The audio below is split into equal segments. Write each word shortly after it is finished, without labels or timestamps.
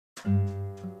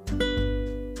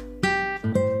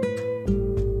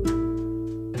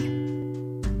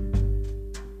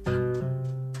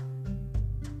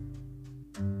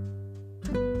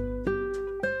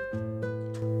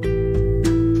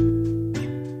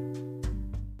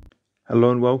Hello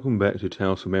and welcome back to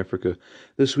Tales from Africa.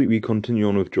 This week we continue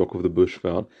on with Jock of the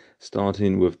Bushveld,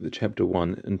 starting with the chapter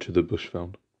 1, Into the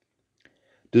Bushveld.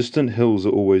 Distant hills are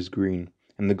always green,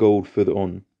 and the gold further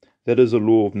on. That is a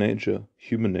law of nature,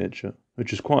 human nature,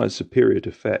 which is quite superior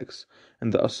to facts,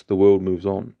 and thus the world moves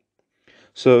on.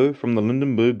 So, from the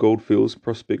Lindenberg goldfields,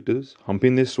 prospectors,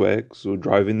 humping their swags or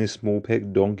driving their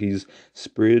small-packed donkeys,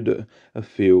 spread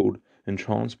afield, and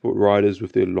transport riders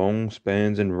with their long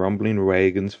spans and rumbling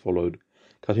wagons followed,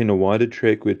 cutting a wider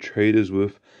track where traders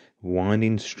with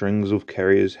winding strings of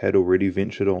carriers had already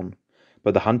ventured on.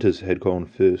 But the hunters had gone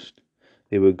first.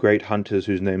 There were great hunters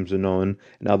whose names are known,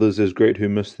 and others as great who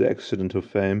missed the accident of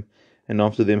fame, and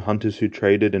after them hunters who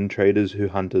traded and traders who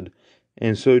hunted,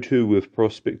 and so too with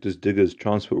prospectors, diggers,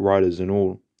 transport riders, and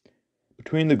all.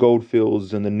 Between the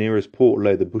goldfields and the nearest port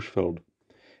lay the Bushveld,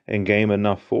 and game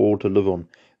enough for all to live on.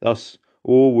 Thus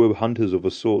all were hunters of a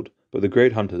sort, but the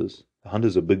great hunters, the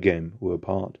hunters of big game, were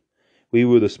apart. We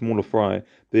were the smaller fry,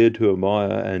 there to admire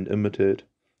and imitate.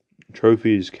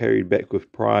 Trophies carried back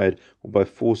with pride, or by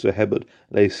force or habit,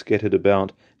 lay scattered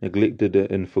about, neglected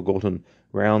and forgotten,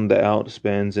 round the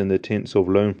outspans and the tents of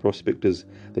lone prospectors,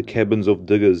 the cabins of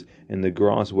diggers, and the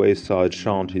grass wayside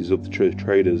shanties of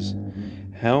traders.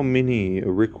 How many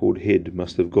a record head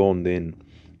must have gone then,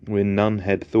 when none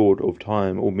had thought of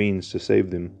time or means to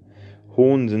save them.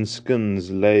 Horns and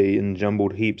skins lay in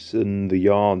jumbled heaps in the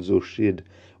yards or shed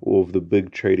of the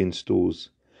big trading stores.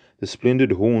 The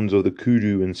splendid horns of the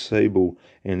kudu and sable,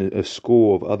 and a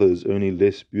score of others only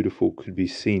less beautiful, could be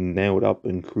seen nailed up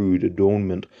in crude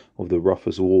adornment of the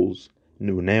roughest walls,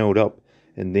 nailed up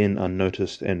and then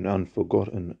unnoticed and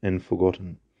forgotten,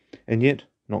 and yet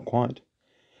not quite.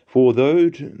 For though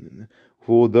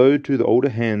to the older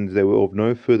hands they were of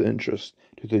no further interest,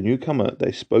 to the newcomer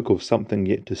they spoke of something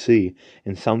yet to see,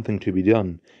 and something to be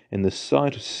done, and the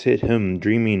sight set him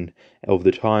dreaming of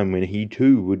the time when he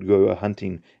too would go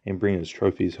a-hunting and bring his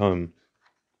trophies home.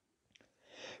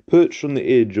 Perched on the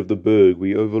edge of the berg,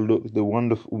 we overlooked the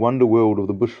wonder world of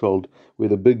the Bushveld, where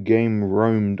the big game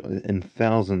roamed in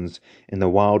thousands, and the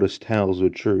wildest tales were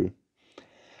true.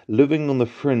 Living on the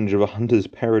fringe of a hunter's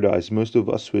paradise, most of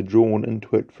us were drawn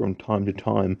into it from time to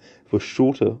time, for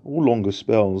shorter or longer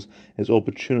spells, as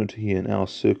opportunity and our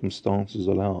circumstances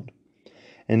allowed.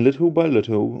 And little by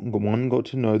little one got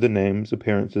to know the names,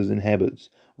 appearances, and habits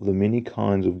of the many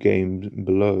kinds of game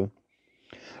below.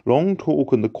 Long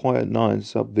talk in the quiet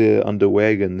nights up there under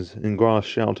wagons, in grass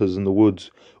shelters in the woods,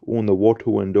 or in the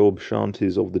wattle and daub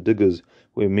shanties of the diggers,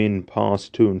 where men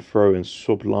passed to and fro and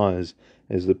swapped lies,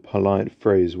 as the polite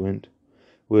phrase went,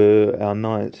 were our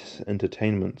night's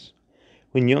entertainments,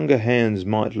 when younger hands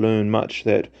might learn much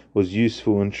that was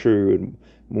useful and true, and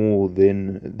more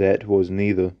than that was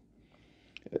neither.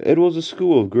 It was a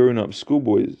school of grown-up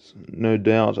schoolboys, no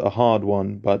doubt a hard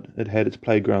one, but it had its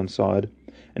playground side,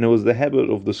 and it was the habit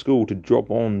of the school to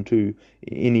drop on to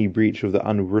any breach of the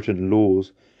unwritten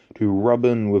laws, to rub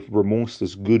in with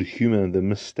remorseless good humour the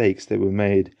mistakes that were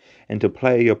made, and to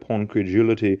play upon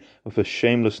credulity with a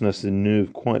shamelessness and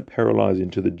nerve quite paralysing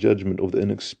to the judgment of the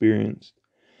inexperienced.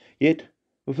 Yet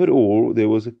with it all there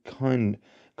was a kind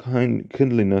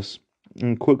kindliness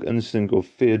and quick instinct of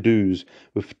fair dues,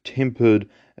 which tempered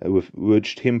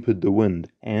the wind,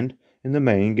 and in the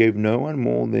main gave no one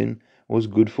more than was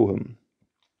good for him.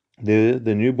 There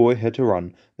the new boy had to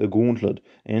run the gauntlet,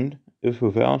 and if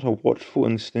without a watchful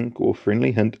instinct or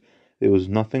friendly hint, there was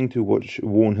nothing to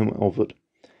warn him of it.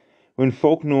 When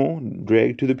Faulkner,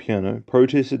 dragged to the piano,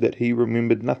 protested that he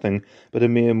remembered nothing but a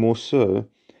mere morceau,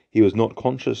 he was not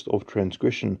conscious of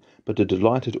transgression, but a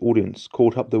delighted audience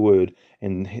caught up the word,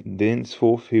 and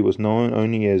thenceforth he was known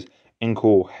only as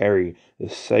Encore Harry, the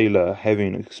sailor,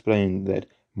 having explained that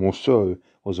morceau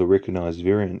was a recognised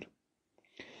variant.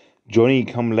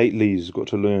 Johnny-come-latelys got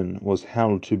to learn was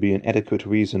held to be an adequate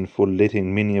reason for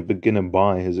letting many a beginner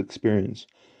buy his experience,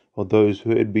 while those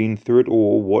who had been through it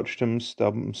all watched him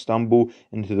stumble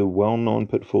into the well-known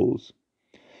pitfalls.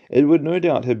 It would no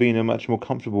doubt have been a much more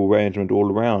comfortable arrangement all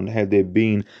round had there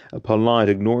been a polite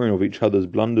ignoring of each other's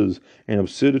blunders and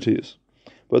absurdities,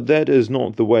 but that is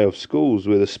not the way of schools,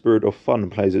 where the spirit of fun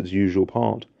plays its usual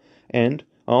part, and,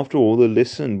 after all, the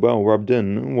lesson well rubbed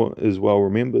in is well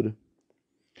remembered.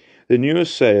 The new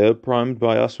assayer, primed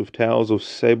by us with tales of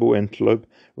sable antelope,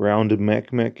 round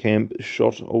Mac camp,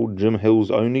 shot old Jim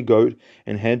Hill's only goat,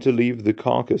 and had to leave the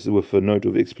carcass with a note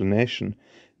of explanation,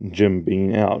 Jim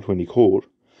being out when he called.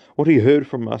 What he heard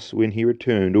from us when he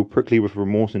returned, all prickly with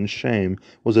remorse and shame,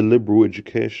 was a liberal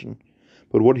education.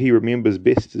 But what he remembers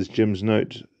best is Jim's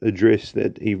note addressed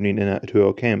that evening to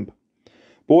our camp.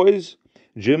 "Boys,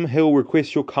 Jim Hill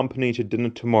requests your company to dinner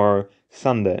tomorrow,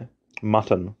 Sunday.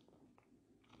 Mutton.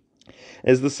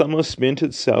 As the summer spent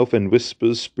itself and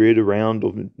whispers spread around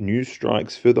of new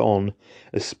strikes further on,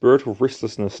 a spirit of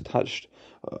restlessness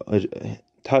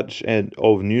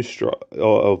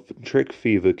of trek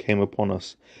fever came upon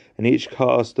us, and each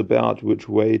cast about which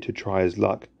way to try his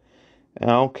luck.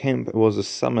 Our camp was the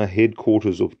summer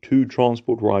headquarters of 2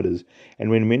 transport riders, and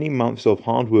when many months of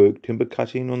hard work, timber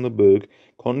cutting on the berg,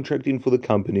 contracting for the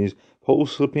companies, pole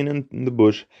slipping in the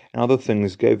bush, and other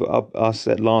things gave us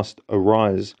at last a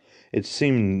rise, it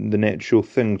seemed the natural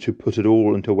thing to put it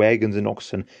all into wagons and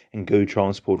oxen and go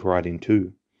transport riding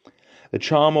too. The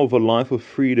charm of a life of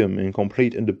freedom and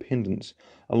complete independence,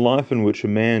 a life in which a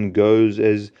man goes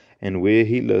as and where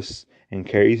he lists and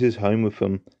carries his home with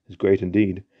him, is great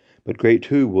indeed. But great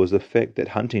too was the fact that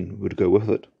hunting would go with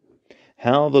it.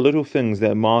 How the little things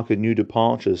that mark a new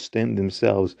departure stamp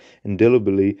themselves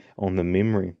indelibly on the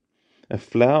memory. A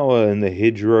flower in the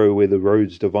hedgerow where the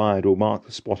roads divide will mark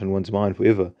the spot in one's mind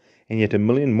forever, and yet a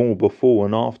million more before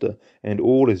and after, and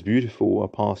all as beautiful, are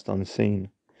passed unseen.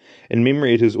 In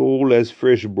memory it is all as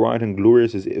fresh, bright, and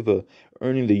glorious as ever,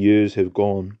 only the years have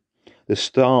gone. The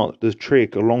start, the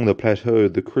trek along the plateau,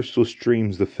 the crystal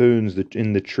streams, the ferns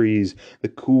in the trees, the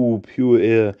cool, pure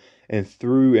air, and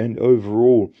through and over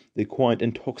all, the quite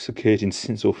intoxicating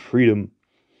sense of freedom.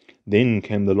 Then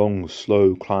came the long,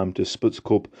 slow climb to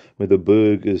Spitzkop, where the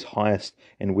berg is highest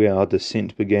and where our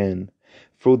descent began.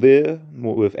 For there,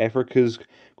 with Africa's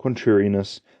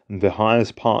contrariness, the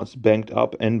highest parts, banked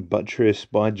up and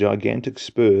buttressed by gigantic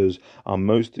spurs, are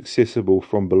most accessible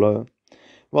from below,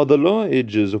 while the lower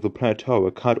edges of the plateau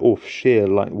are cut off sheer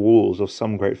like walls of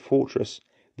some great fortress.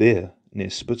 There, near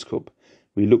Spitzkop,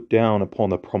 we looked down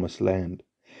upon the promised land.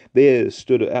 There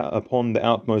stood upon the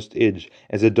outmost edge,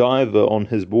 as a diver on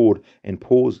his board, and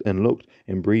paused and looked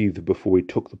and breathed before he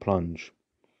took the plunge.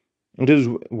 It is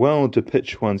well to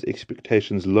pitch one's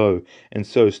expectations low, and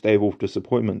so stave off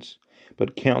disappointments.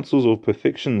 But counsels of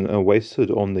perfection are wasted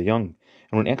on the young,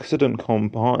 and when accident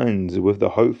combines with the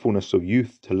hopefulness of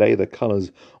youth to lay the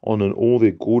colours on in all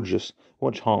their gorgeous,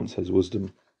 what chance has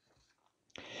wisdom?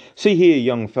 "See here,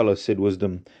 young fellow," said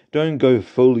Wisdom, "don't go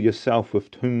fool yourself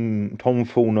with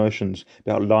tomfool notions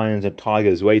about lions and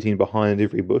tigers waiting behind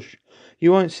every bush.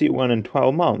 You won't see one in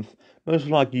 12 months. Most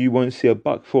like you won't see a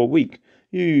buck for a week.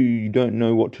 You don't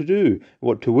know what to do,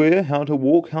 what to wear, how to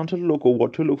walk, how to look, or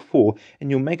what to look for, and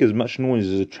you'll make as much noise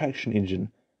as a traction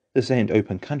engine. This ain't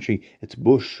open country, it's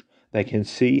bush. They can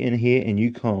see and hear, and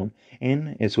you can't.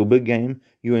 And as for big game,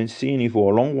 you won't see any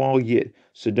for a long while yet,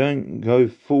 so don't go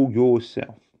fool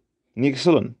yourself."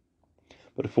 Excellent.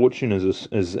 But fortune is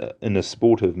in a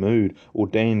sportive mood,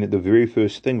 ordained that the very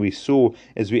first thing we saw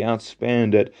as we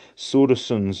outspanned at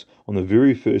Sorderson's on the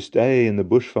very first day in the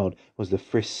Bushveld was the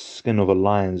fresh skin of a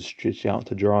lion stretched out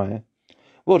to dry.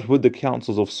 What would the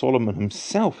counsels of Solomon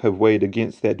himself have weighed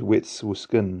against that wet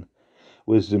skin?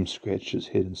 Wisdom scratched his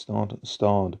head and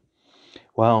starred.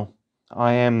 "Well,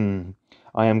 I am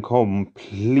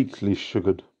completely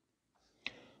sugared."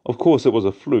 Of course it was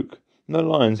a fluke. No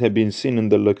lions had been seen in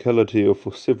the locality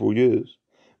for several years,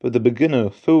 but the beginner,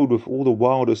 filled with all the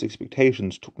wildest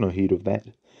expectations, took no heed of that.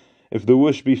 If the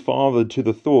wish be fathered to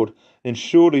the thought, then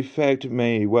surely fact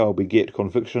may well beget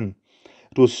conviction.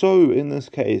 It was so in this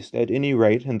case, at any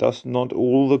rate, and thus not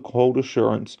all the cold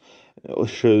assurance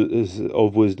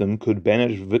of wisdom could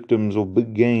banish visions of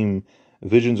big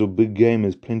game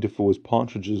as plentiful as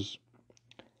partridges.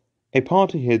 A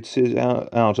party had set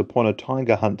out upon a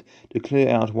tiger hunt to clear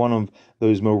out one of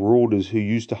those marauders who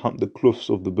used to hunt the cliffs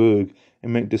of the berg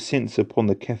and make descents upon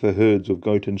the Kaffir herds of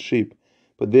goat and sheep.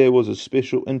 But there was a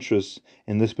special interest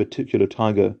in this particular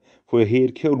tiger, for he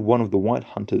had killed one of the white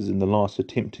hunters in the last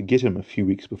attempt to get him a few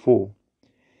weeks before.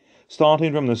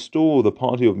 Starting from the store, the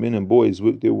party of men and boys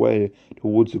worked their way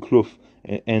towards the cliff,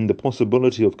 and the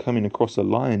possibility of coming across a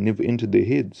lion never entered their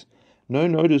heads. No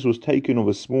notice was taken of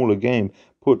a smaller game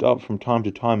put up from time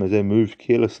to time as they moved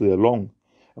carelessly along.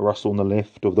 A rustle on the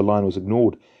left of the line was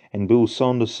ignored, and Bill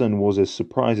Sanderson was as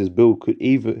surprised as Bill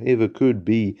ever could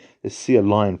be to see a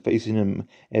lion facing him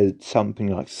at something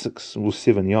like 6 or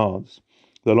 7 yards.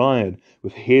 The lion,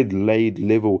 with head laid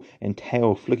level and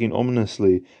tail flicking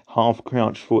ominously, half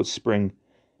crouched for its spring.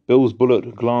 Bill's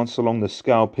bullet glanced along the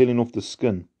skull, peeling off the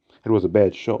skin. "It was a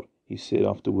bad shot," he said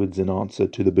afterwards in answer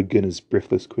to the beginner's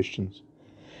breathless questions.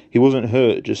 "He wasn't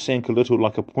hurt, just sank a little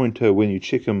like a pointer when you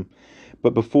check him.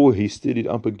 But before he steadied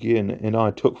up again, and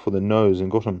I took for the nose and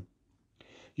got him.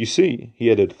 You see,"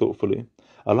 he added thoughtfully,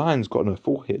 "a lion's got no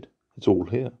forehead. It's all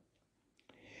here."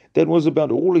 That was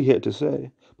about all he had to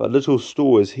say, but little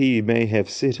store as he may have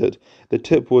set it, the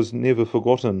tip was never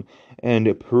forgotten, and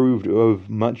it proved of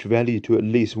much value to at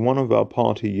least one of our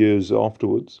party years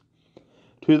afterwards.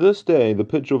 To this day, the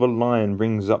picture of a lion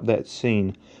brings up that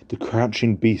scene, the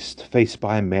crouching beast, faced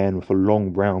by a man with a long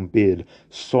brown beard,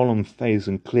 solemn face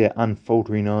and clear,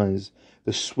 unfaltering eyes,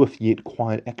 the swift yet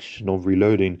quiet action of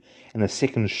reloading, and the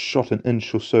second shot an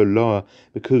inch or so lower,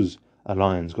 because a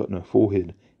lion's got no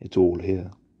forehead, it's all here.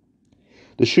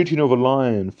 The shooting of a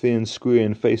lion, fair and square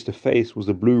and face to face, was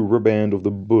the blue riband of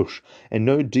the bush, and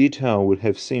no detail would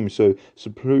have seemed so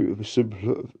superfluous.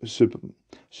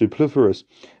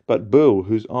 But Bill,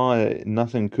 whose eye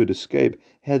nothing could escape,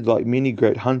 had, like many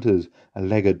great hunters, a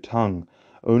laggard tongue.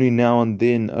 Only now and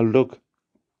then a look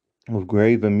of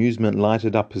grave amusement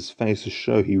lighted up his face to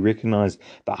show he recognized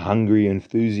the hungry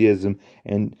enthusiasm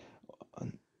and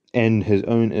his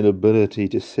own inability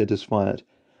to satisfy it.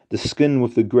 The skin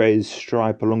with the grey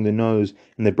stripe along the nose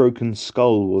and the broken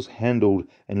skull was handled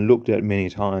and looked at many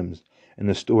times, and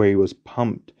the story was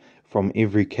pumped from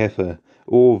every Kaffir,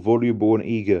 all voluble and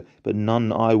eager, but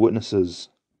none eyewitnesses.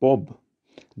 Bob,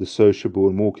 the sociable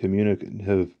and more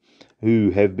communicative,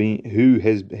 had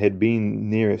been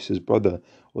nearest his brother,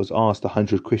 was asked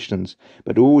 100 questions,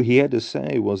 but all he had to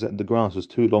say was that the grass was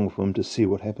too long for him to see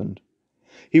what happened.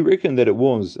 He reckoned that it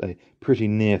was a pretty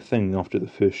near thing after the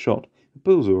first shot.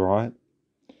 Bill's all right.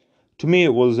 To me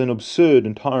it was an absurd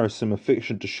and tiresome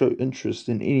affection to show interest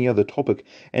in any other topic,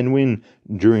 and when,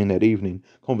 during that evening,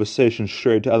 conversation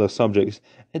strayed to other subjects,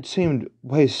 it seemed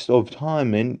waste of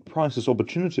time and priceless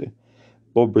opportunity.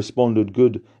 Bob responded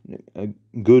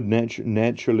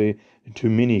naturally to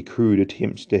many crude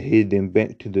attempts to head them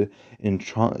back to the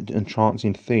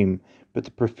entrancing theme, but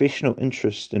the professional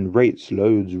interest in rates,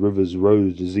 loads, rivers,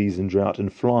 roads, disease and drought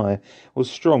and fly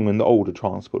was strong in the older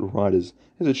transport riders,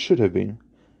 as it should have been,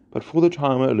 but for the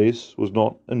time at least was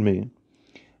not in me.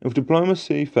 If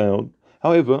diplomacy failed,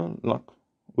 however, luck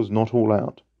was not all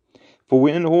out. For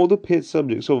when all the pet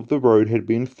subjects of the road had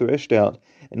been threshed out,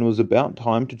 and it was about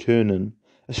time to turn in,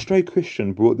 a stray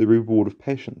question brought the reward of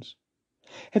patience.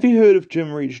 "Have you heard if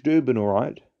Jim reached Durban all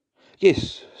right?"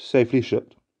 "Yes, safely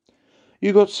shipped."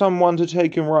 "You got someone to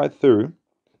take him right through?"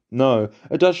 "No,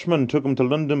 a Dutchman took him to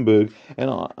Lindenburg,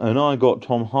 and I got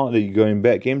Tom Hardy going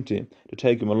back empty to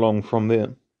take him along from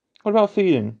there." "What about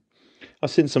feeding?" "I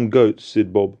sent some goats,"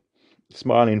 said Bob,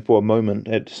 smiling for a moment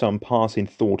at some passing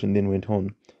thought, and then went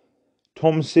on.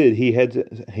 "Tom said he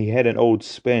had an old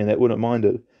span that wouldn't mind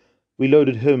it. We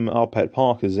loaded him up at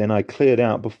Parker's, and I cleared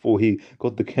out before he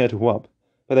got the cattle up.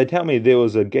 But they tell me there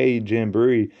was a gay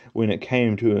jamboree when it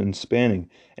came to inspanning,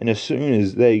 and as soon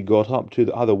as they got up to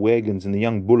the other wagons and the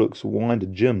young bullocks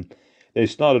winded Jim, they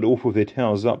started off with their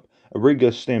tails up, a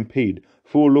regular stampede,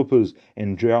 full loopers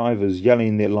and drivers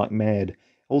yelling there like mad,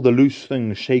 all the loose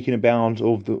things shaking about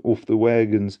off the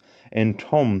wagons, and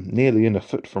Tom nearly in a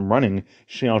fit from running,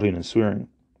 shouting and swearing.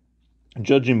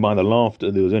 Judging by the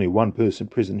laughter, there was only one person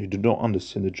present who did not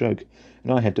understand the joke,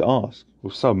 and I had to ask,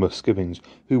 with some misgivings,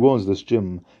 who was this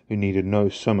Jim, who needed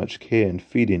so much care and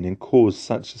feeding, and caused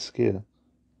such a scare.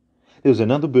 There was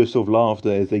another burst of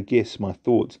laughter as they guessed my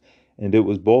thoughts, and it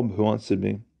was Bob who answered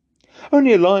me.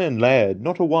 "Only a lion, lad,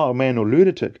 not a wild man or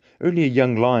lunatic, only a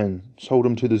young lion. Sold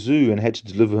him to the zoo and had to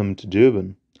deliver him to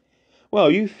Durban." "Well,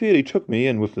 you fairly took me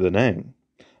in with the name."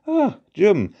 "Ah,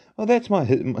 Jim. Oh, that's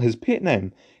his pet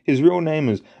name. His real name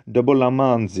is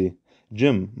Dubulamanzi.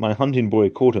 Jim, my hunting boy,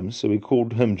 called him, so we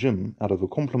called him Jim out of a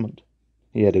compliment,"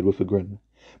 he added with a grin.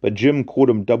 "But Jim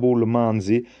called him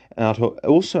Dubulamanzi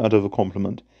also out of a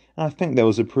compliment, and I think that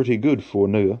was a pretty good for a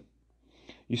nigger."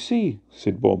 "You see,"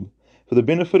 said Bob, for the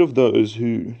benefit of those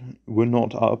who were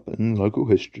not up in local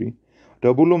history,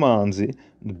 Dubulamanzi,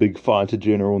 the big fighter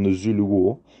general in the Zulu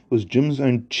War, was Jim's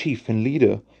own chief and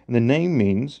leader, and the name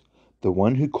means the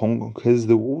one who conquers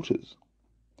the waters.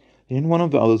 Then one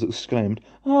of the others exclaimed,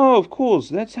 "Oh, of course,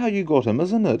 that's how you got him,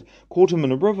 isn't it? Caught him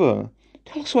in a river.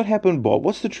 Tell us what happened, Bob.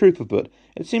 What's the truth of it?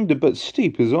 It seemed a bit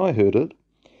steep as I heard it."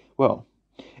 "Well,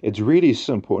 it's really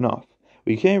simple enough.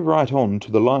 We came right on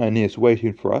to the lioness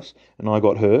waiting for us, and I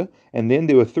got her, and then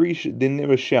there were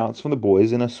shouts from the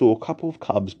boys, and I saw a couple of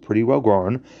cubs pretty well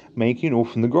grown, making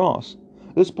off in the grass.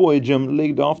 This boy Jim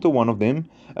legged after one of them,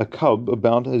 a cub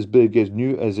about as big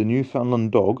as a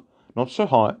Newfoundland dog, not so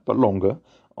high, but longer.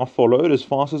 I followed as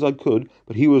fast as I could,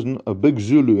 but he was a big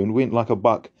Zulu and went like a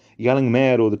buck, yelling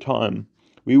mad all the time.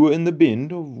 We were in the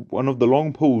bend of one of the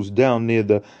long pools down near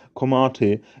the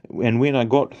Komate, and when I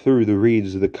got through the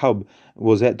reeds, the cub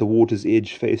was at the water's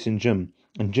edge facing Jim,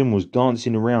 and Jim was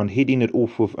dancing around, heading it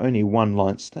off with only one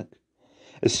light stick.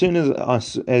 As soon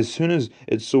as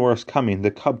it saw us coming, the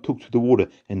cub took to the water,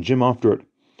 and Jim after it.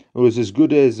 It was as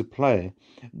good as a play.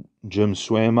 Jim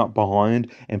swam up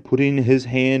behind and, putting his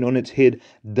hand on its head,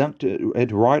 ducked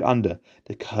it right under.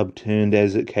 The cub turned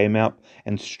as it came up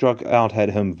and struck out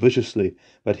at him viciously,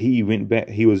 but he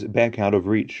was back out of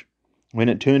reach. When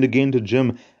it turned again to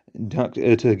Jim, ducked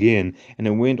it again, and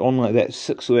it went on like that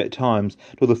 6 or 8 times,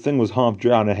 till the thing was half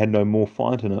drowned and had no more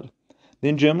fight in it.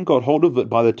 Then Jim got hold of it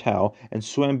by the tail and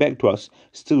swam back to us,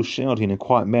 still shouting and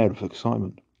quite mad with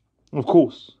excitement. Of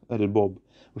course, added Bob,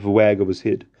 with a wag of his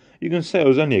head. You can say it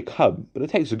was only a cub, but it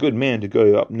takes a good man to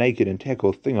go up naked and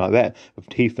tackle a thing like that with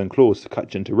teeth and claws to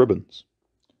cut you into ribbons.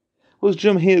 Was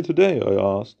Jim here today? I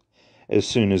asked, as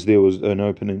soon as there was an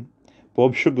opening.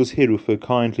 Bob shook his head with a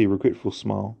kindly, regretful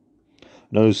smile.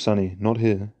 No, sonny, not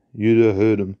here. You'd have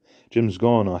heard him. Jim's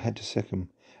gone. I had to sack him.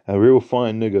 A real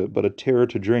fine nigger, but a terror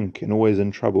to drink and always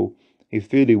in trouble. He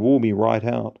fairly wore me right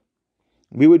out.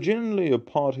 We were generally a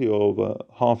party of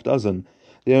 6,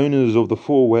 the owners of the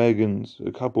 4 wagons,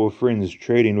 a couple of friends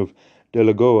trading with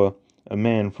Delagoa, a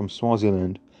man from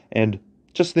Swaziland, and,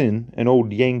 just then, an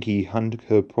old Yankee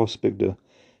hunter prospector.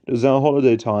 It was our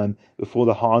holiday time, before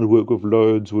the hard work with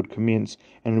loads would commence,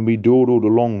 and we dawdled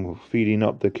along, feeding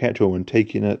up the cattle and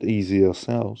taking it easy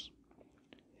ourselves.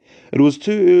 It was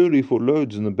too early for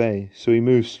loads in the bay, so we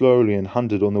moved slowly and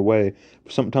hunted on the way,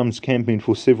 sometimes camping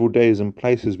for several days in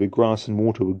places where grass and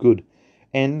water were good,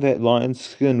 and that lion's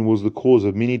skin was the cause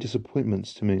of many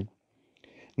disappointments to me.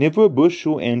 Never a bush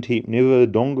or ant-heap, never a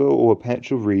donga or a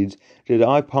patch of reeds did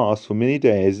I pass for many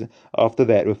days after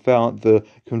that without the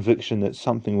conviction that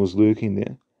something was lurking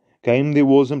there. Game there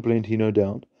was in plenty, no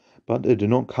doubt, but it did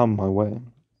not come my way.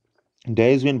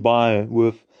 Days went by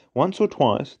with, once or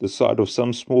twice, the sight of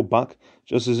some small buck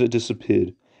just as it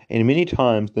disappeared, and many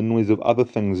times the noise of other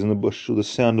things in the bush or the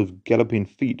sound of galloping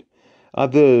feet.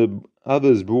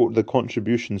 Others brought their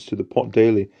contributions to the pot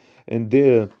daily, and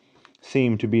there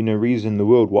seemed to be no reason in the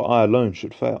world why I alone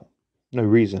should fail. No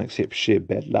reason except sheer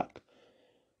bad luck.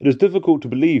 It is difficult to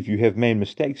believe you have made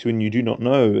mistakes when you do not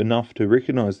know enough to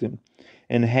recognize them,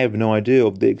 and have no idea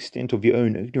of the extent of your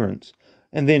own ignorance.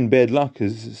 And then bad luck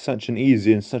is such an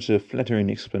easy and such a flattering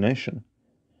explanation.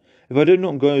 If I did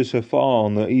not go so far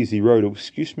on the easy road of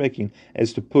excuse-making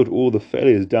as to put all the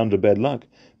failures down to bad luck,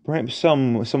 perhaps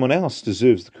someone else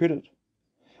deserves the credit.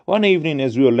 One evening,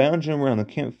 as we were lounging around the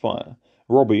campfire,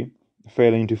 Robbie,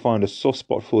 failing to find a soft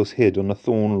spot for his head on a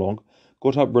thorn log,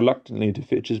 got up reluctantly to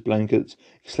fetch his blankets,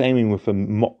 exclaiming with a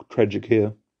mock tragic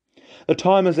air, "The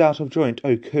time is out of joint,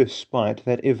 O cursed spite,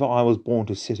 that ever I was born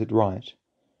to set it right."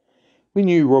 We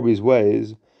knew Robbie's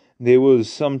ways. There were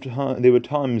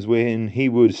times when he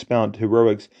would spout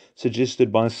heroics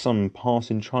suggested by some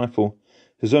passing trifle,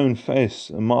 his own face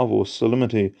a marvellous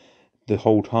solemnity the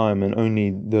whole time, and only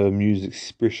the amused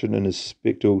expression in his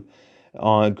spectacled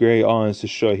grey eyes to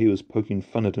show he was poking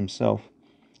fun at himself.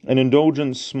 An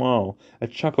indulgent smile, a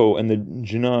chuckle, and the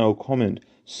genial comment,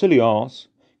 "Silly arse,"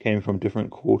 came from different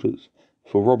quarters,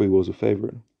 for Robbie was a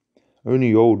favourite.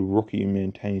 Only old Rocky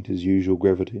maintained his usual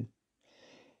gravity.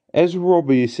 As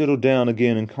Robbie settled down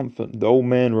again in comfort, the old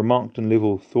man remarked in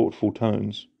level, thoughtful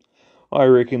tones, "I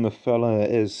reckon the feller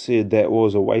as said that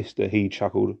was a waster," he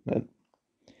chuckled.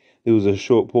 There was a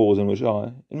short pause in which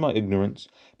I, in my ignorance,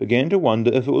 began to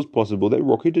wonder if it was possible that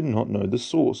Rocky did not know the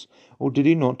source, or did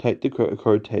he not take the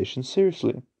quotation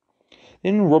seriously.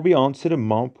 Then Robbie answered in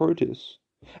mild protest.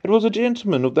 It was a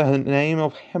gentleman of the name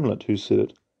of Hamlet who said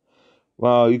it.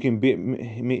 "Well, you can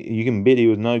bet he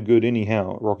was no good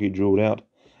anyhow," Rocky drawled out.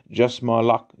 "Just my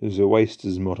luck is a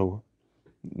waster's motto."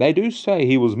 "They do say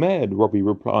he was mad," Robbie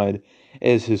replied,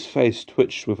 as his face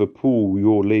twitched with a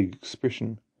pull-your-leg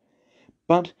expression.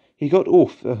 "But he got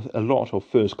off a lot of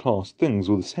first-class things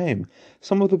all the same,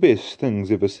 some of the best things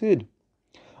ever said."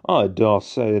 "I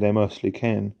daresay they mostly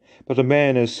can, but a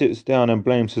man as sits down and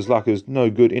blames his luck is no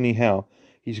good anyhow.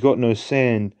 He's got no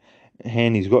sand,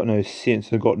 and he's got no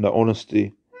sense and got no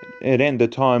honesty. It ain't the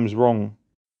times wrong.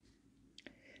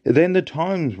 It ain't the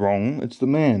times wrong, it's the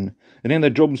man. It ain't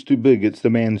the job's too big, it's the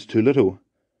man's too little."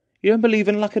 "You don't believe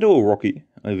in luck at all, Rocky?"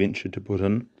 I ventured to put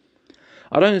in.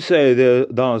 "I don't say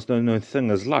there's no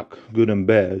thing as luck, good and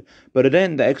bad, but it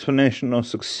ain't the explanation of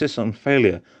success and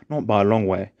failure, not by a long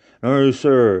way. No,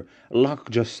 sir, luck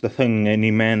just the thing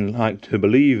any man like to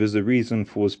believe is the reason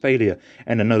for his failure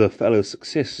and another fellow's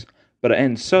success. But it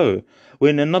ain't so.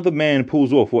 When another man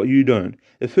pulls off what you don't,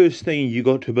 the first thing you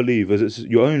got to believe is it's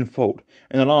your own fault,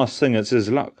 and the last thing it's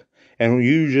his luck. And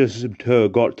you just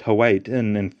got to wait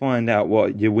in and find out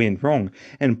what you went wrong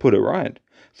and put it right.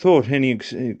 Thought any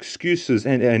excuses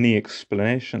and any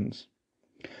explanations."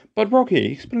 "But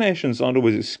Rocky, explanations aren't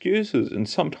always excuses, and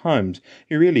sometimes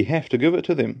you really have to give it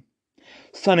to them."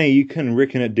 Sonny, you can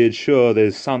reckon it dead sure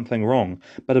there's something wrong,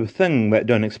 but a thing that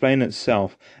don't explain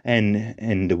itself,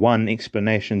 and one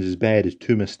explanation's as bad as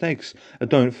two mistakes, it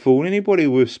don't fool anybody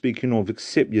worth speaking of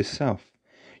except yourself.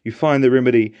 You find the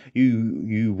remedy,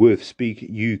 you worth speak,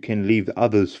 you can leave the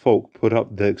others folk put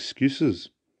up the excuses.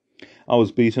 I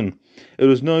was beaten. It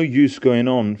was no use going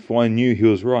on, for I knew he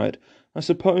was right. I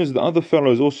suppose the other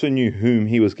fellows also knew whom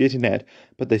he was getting at,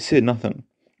 but they said nothing,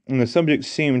 and the subject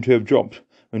seemed to have dropped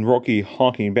when Rocky,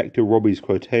 harking back to Robbie's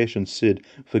quotation, said,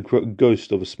 with a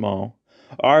ghost of a smile,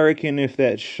 "I reckon if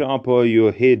that sharp o'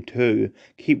 your head too,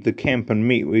 keep the camp and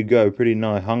meat, we go pretty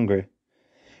nigh hungry."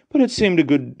 But it seemed a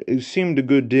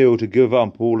good deal to give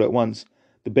up all at once,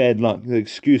 the bad luck, the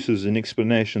excuses and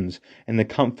explanations, and the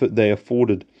comfort they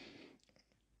afforded,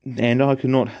 and I could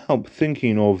not help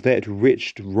thinking of that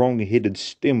wretched, wrong-headed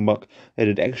stembuck that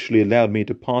had actually allowed me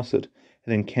to pass it,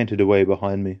 and then cantered away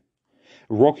behind me.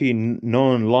 Rocky,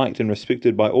 known, liked, and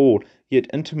respected by all, yet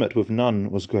intimate with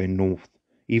none, was going north,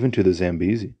 even to the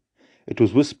Zambesi. It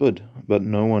was whispered, but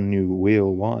no one knew where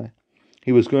or why.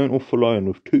 He was going off alone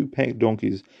with 2 packed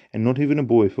donkeys, and not even a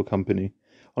boy for company,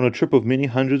 on a trip of many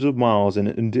hundreds of miles and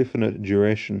indefinite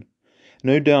duration.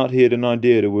 No doubt he had an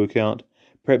idea to work out.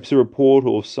 Perhaps a report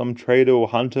of some trader or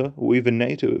hunter, or even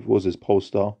native, was his pole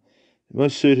star.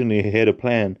 Most certainly he had a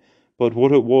plan, but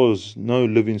what it was no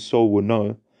living soul would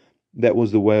know. That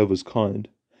was the way of his kind.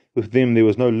 With them there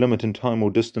was no limit in time or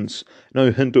distance,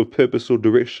 no hint of purpose or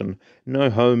direction, no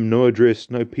home, no address,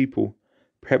 no people.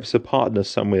 Perhaps a partner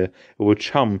somewhere, or a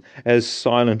chum as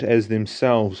silent as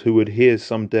themselves who would hear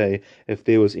some day if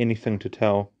there was anything to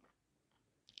tell.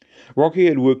 Rocky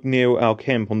had worked near our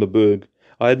camp on the Berg.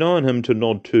 I had known him to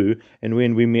nod to, and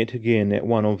when we met again at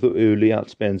one of the early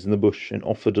outspans in the bush and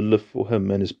offered a lift for him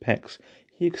and his packs,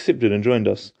 he accepted and joined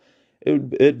us.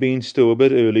 It being still a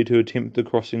bit early to attempt the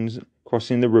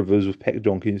crossing the rivers with packed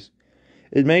donkeys.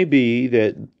 It may be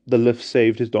that the lift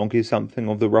saved his donkeys something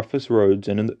of the roughest roads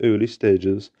and in the early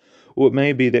stages, or it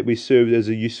may be that we served as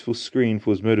a useful screen for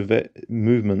his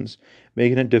movements,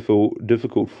 making it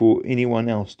difficult for anyone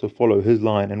else to follow his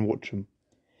line and watch him.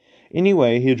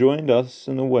 Anyway, he joined us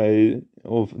in the way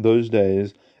of those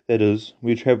days, that is,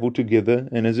 we travelled together,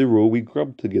 and as a rule we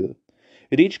grubbed together.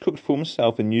 It each cooked for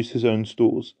himself and used his own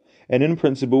stores, and in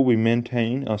principle we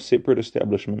maintained our separate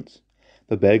establishments.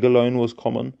 The bag alone was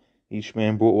common. Each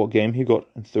man brought what game he got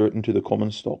and threw it into the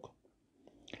common stock.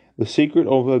 The secret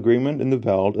of agreement in the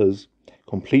Veld is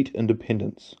complete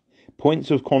independence.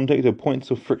 Points of contact are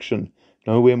points of friction,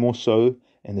 nowhere more so,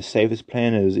 and the safest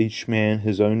plan is each man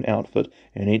his own outfit,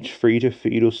 and each free to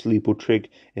feed or sleep or trek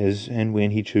as and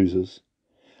when he chooses.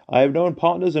 I have known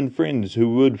partners and friends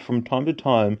who would from time to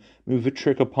time move a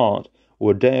trek apart,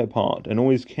 or a day apart, and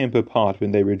always camp apart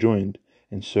when they rejoined,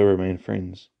 and so remain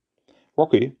friends.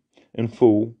 Rocky, in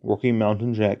full, Rocky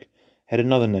Mountain Jack, had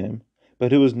another name,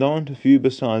 but it was known to few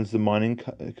besides the mining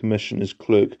commissioner's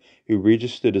clerk who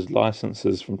registered his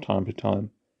licenses from time to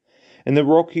time. In the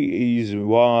Rockies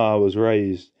where I was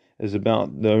raised is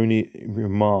about the only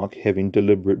remark having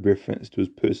deliberate reference to his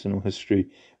personal history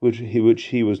which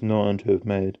he was known to have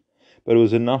made, but it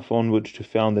was enough on which to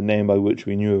found the name by which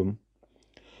we knew him.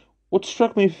 What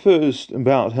struck me first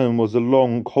about him was the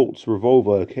long Colt's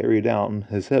revolver carried out on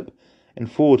his hip, and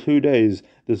for 2 days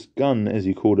this gun, as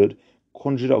he called it,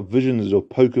 conjured up visions of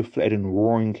Poker Flat and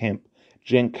Roaring Camp,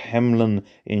 Jank Hamlin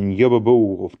and Yubba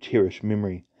Bull of cherished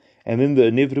memory. And then the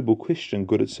inevitable question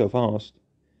got itself asked.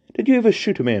 "Did you ever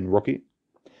shoot a man, Rocky?"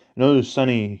 "No,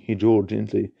 Sonny," he drawled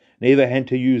gently. "Never had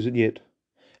to use it yet."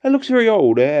 "It looks very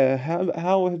old.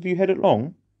 How have you had it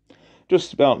long?"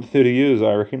 "Just about 30 years,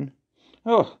 I reckon."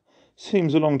 "Oh,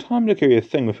 seems a long time to carry a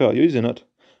thing without using it."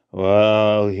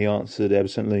 "Well," he answered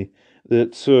absently,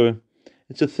 it's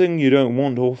a thing you don't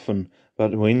want often,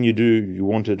 but when you do, you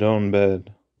want it on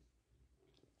bad."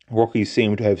 Rocky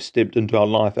seemed to have stepped into our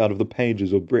life out of the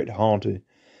pages of Bret Harte.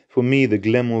 For me, the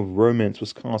glamour of romance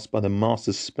was cast by the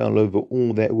master's spell over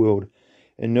all that world,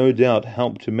 and no doubt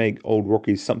helped to make old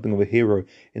Rocky something of a hero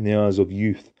in the eyes of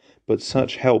youth, but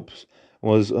such help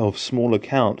was of small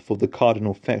account, for the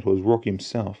cardinal fact was Rocky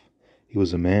himself. He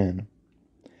was a man.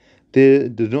 There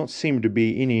did not seem to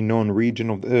be any known region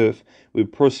of the earth where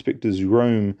prospectors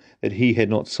roam that he had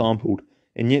not sampled,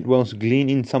 and yet whilst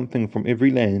gleaning something from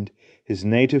every land, his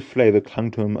native flavour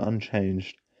clung to him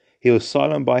unchanged. He was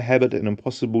silent by habit and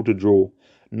impossible to draw,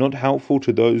 not helpful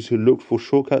to those who looked for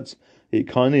shortcuts, yet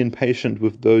kindly impatient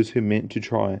with those who meant to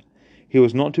try. He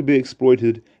was not to be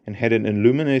exploited, and had an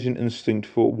illuminating instinct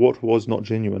for what was not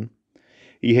genuine.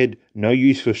 He had no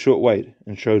use for short weight,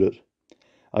 and showed it.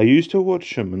 I used to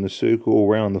watch him in the circle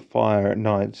around the fire at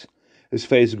nights, his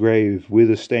face grave,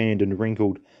 weather-stained and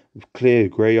wrinkled, with clear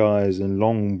grey eyes and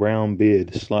long brown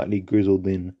beard, slightly grizzled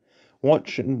then.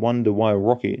 Watch and wonder why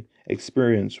Rocky,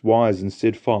 experienced, wise and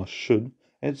steadfast, should,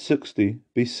 at 60,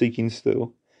 be seeking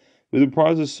still. Were the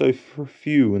prizes so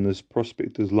few in this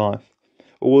prospector's life,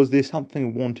 or was there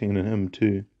something wanting in him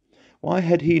too? Why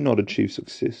had he not achieved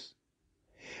success?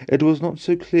 It was not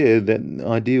so clear that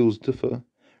ideals differ.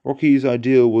 Rocky's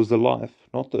ideal was the life,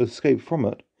 not the escape from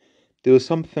it. There was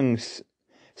something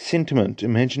sentiment,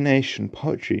 imagination,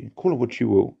 poetry, call it what you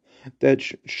will,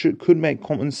 that could make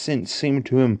common sense seem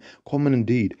to him common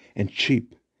indeed, and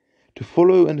cheap. To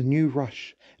follow in a new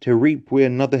rush, to reap where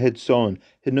another had sown,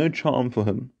 had no charm for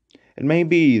him. It may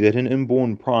be that an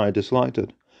inborn pride disliked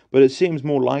it, but it seems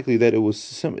more likely that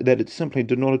it simply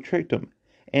did not attract him.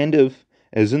 And if,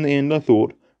 as in the end I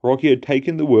thought, Rocky had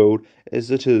taken the world as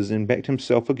it is and backed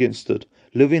himself against it,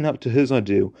 living up to his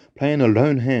ideal, playing a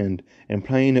lone hand, and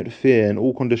playing it fair in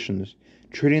all conditions,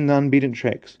 treading the unbeaten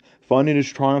tracks, finding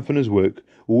his triumph in his work,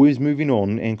 always moving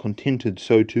on and contented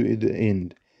so to the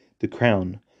end, the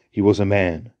crown, he was a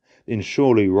man, then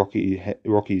surely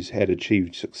Rocky's had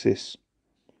achieved success.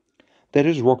 That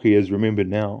is Rocky as remembered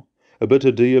now, a bit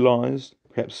idealized,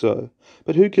 perhaps so,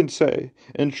 but who can say?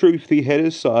 In truth, he had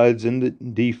his sides and the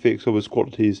defects of his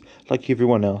qualities, like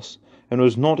everyone else, and it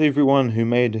was not everyone who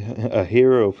made a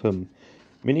hero of him.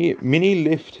 Many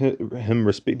left him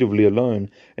respectively alone,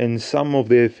 and some of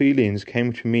their feelings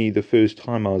came to me the first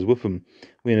time I was with him,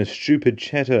 when a stupid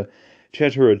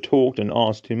chatterer talked and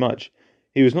asked too much.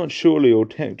 He was not surely or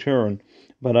taciturn,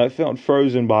 but I felt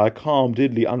frozen by a calm,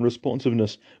 deadly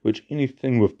unresponsiveness which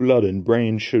anything with blood and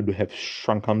brain should have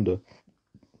shrunk under.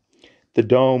 The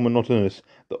dull, monotonous,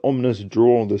 the ominous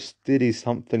drawl, the steady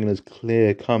something in his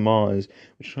clear, calm eyes,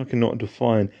 which I cannot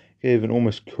define, gave an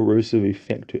almost corrosive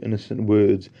effect to innocent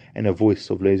words and a voice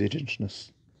of lazy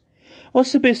gentleness.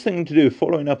 "What's the best thing to do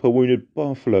following up a wounded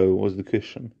buffalo?" was the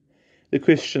question. The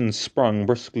questions sprung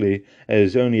briskly,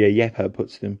 as only a yapper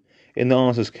puts them, and the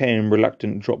answers came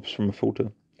reluctant drops from a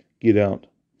filter. "Get out."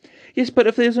 "Yes, but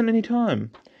if there isn't any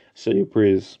time?" "Say your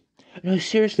prayers." "No,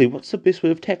 seriously, what's the best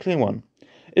way of tackling one?"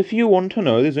 "If you want to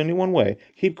know, there's only one way.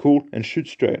 Keep cool and shoot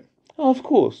straight." "Oh, of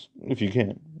course, if you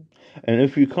can." "And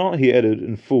if you can't," he added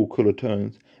in full cooler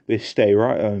tones, "best stay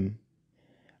right home."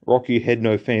 Rocky had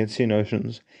no fancy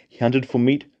notions. He hunted for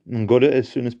meat and got it as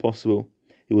soon as possible.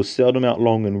 He was seldom out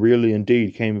long, and rarely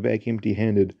indeed came back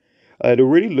empty-handed. I had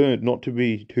already learned not to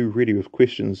be too ready with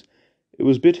questions. It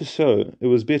was better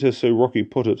so Rocky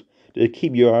put it, to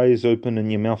keep your eyes open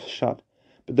and your mouth shut.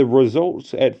 But the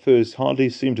results at first hardly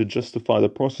seemed to justify the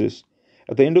process.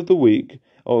 At the end of the week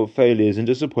of failures and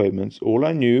disappointments, all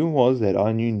I knew was that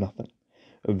I knew nothing.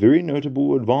 A very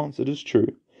notable advance, it is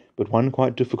true, but one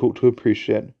quite difficult to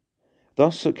appreciate.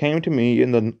 Thus it came to me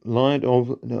in the light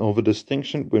of a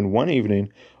distinction when one evening,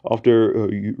 after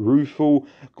a rueful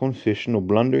confession of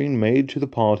blundering made to the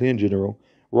party in general,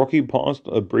 Rocky passed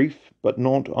a brief but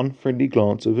not unfriendly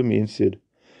glance over me and said,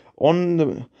 "On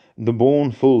the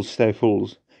born fools stay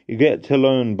fools. You get to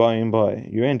learn by and by.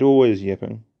 You ain't always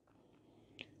yapping."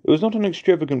 It was not an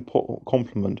extravagant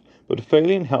compliment, but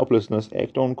failing helplessness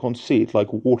act on conceit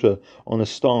like water on a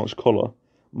starched collar.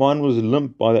 Mine was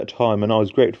limp by that time, and I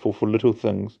was grateful for little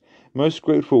things. Most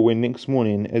grateful when next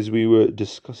morning, as we were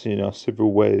discussing our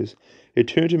several ways, he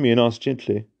turned to me and asked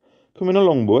gently, "Come in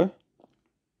along, boy."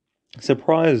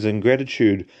 Surprise and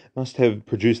gratitude must have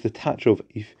produced the touch of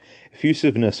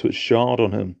effusiveness which jarred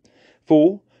on him,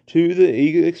 for, to the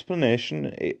eager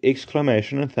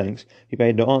exclamation and thanks, he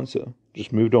made no answer,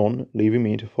 just moved on, leaving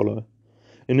me to follow.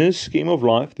 In his scheme of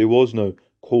life there was no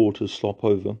call to slop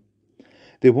over.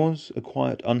 There was a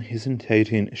quiet,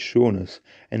 unhesitating sureness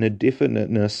and a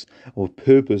definiteness of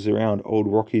purpose around old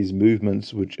Rocky's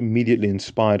movements which immediately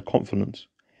inspired confidence.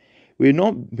 We had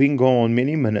not been gone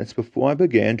many minutes before I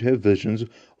began to have visions of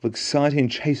exciting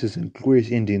chases and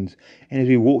glorious endings, and as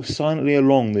we walked silently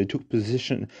along they took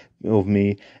possession of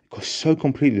me so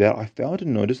completely that I failed to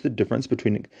notice the difference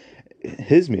between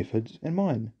his methods and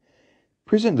mine.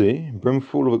 Presently,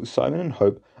 brimful of excitement and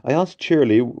hope, I asked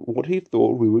cheerily what he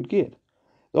thought we would get.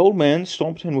 The old man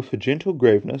stopped, and with a gentle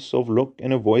graveness of look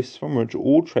and a voice from which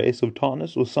all trace of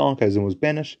tartness or sarcasm was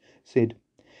banished, said,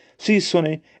 "See,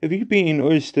 sonny, if you've been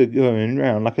oyster going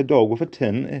round like a dog with a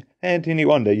tin, it ain't any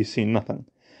wonder you seen nothing.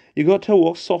 You got to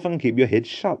walk soft and keep your head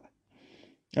shut."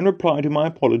 In reply to my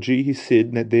apology, he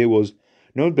said that there was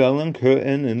no bell and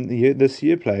curtain in this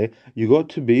here play. You got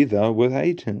to be there with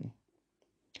 18.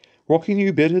 Rocky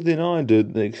knew better than I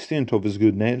did the extent of his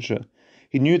good nature.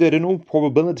 He knew that in all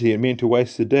probability it meant to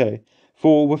waste the day,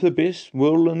 for with the best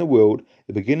will in the world,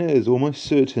 the beginner is almost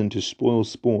certain to spoil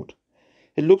sport.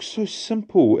 It looks so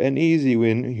simple and easy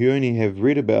when you only have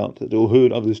read about it or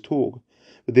heard others talk,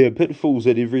 but there are pitfalls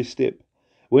at every step.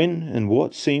 When, in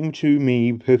what seemed to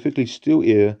me perfectly still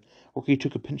air, Rocky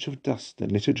took a pinch of dust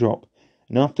and let it drop,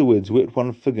 and afterwards wet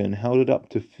one finger and held it up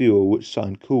to feel which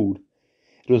side cooled.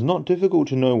 It was not difficult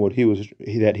to know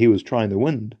that he was trying the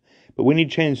wind, but when he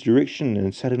changed direction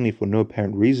and suddenly for no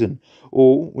apparent reason,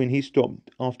 or when he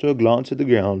stopped after a glance at the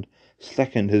ground,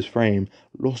 slackened his frame,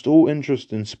 lost all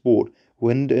interest in sport,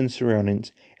 wind and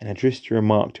surroundings, and addressed a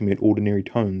remark to me in ordinary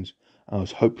tones, I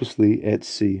was hopelessly at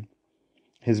sea.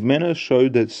 His manner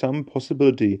showed that some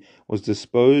possibility was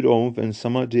disposed of and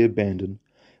some idea abandoned.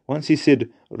 Once he said,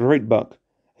 "Right, Buck,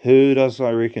 heard us,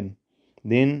 I reckon,"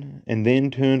 then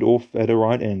turned off at a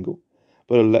right angle.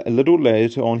 But a little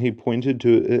later on he pointed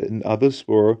to another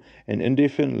spur and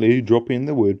indefinitely dropping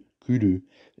the word kudu,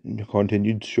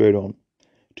 continued straight on.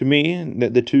 To me,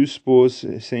 that the two spurs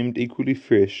seemed equally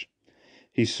fresh.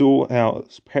 He saw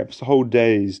out perhaps a whole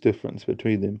day's difference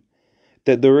between them.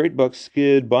 That the red buck,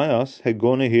 scared by us, had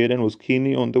gone ahead and was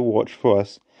keenly on the watch for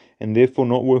us, and therefore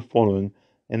not worth following,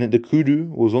 and that the kudu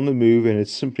was on the move and had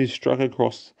simply struck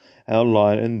across our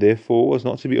line and therefore was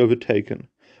not to be overtaken,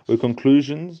 were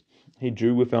conclusions he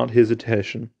drew without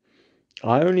hesitation.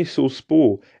 I only saw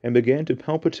spoor and began to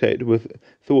palpitate with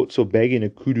thoughts of bagging a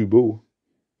kudu bull.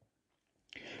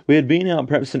 We had been out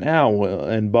perhaps an hour,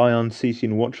 and by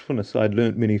unceasing watchfulness I had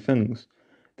learnt many things.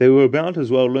 They were about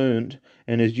as well learnt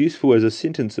and as useful as a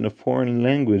sentence in a foreign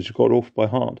language got off by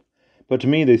heart, but to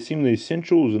me they seemed the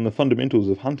essentials and the fundamentals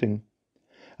of hunting.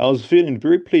 I was feeling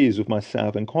very pleased with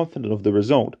myself and confident of the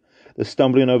result. The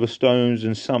stumbling over stones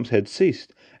and stumps had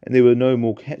ceased, and there were no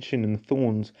more catching in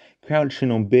thorns, crouching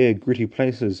on bare gritty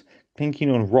places, clinking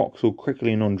on rocks or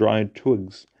crickling on dried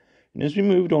twigs. And as we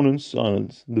moved on in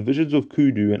silence, the visions of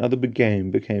kudu and other big game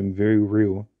became very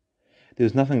real. There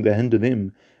was nothing to hinder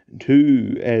them.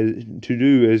 To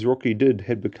do as Rocky did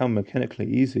had become mechanically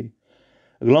easy.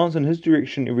 A glance in his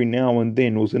direction every now and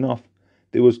then was enough.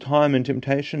 There was time and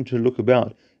temptation to look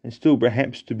about, and still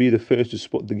perhaps to be the first to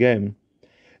spot the game.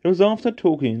 It was after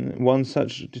taking one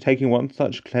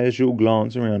such casual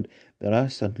glance around that I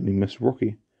suddenly missed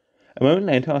Rocky. A moment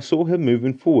later I saw him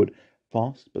moving forward,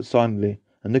 fast but silently,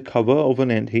 under cover of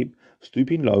an ant heap,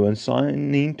 stooping low and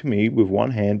signing to me with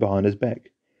one hand behind his back.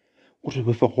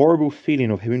 With a horrible feeling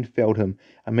of having failed him,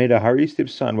 I made a hurried step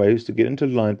sideways to get into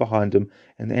line behind him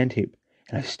and the ant heap,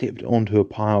 and I stepped onto a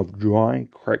pile of dry,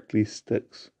 crackly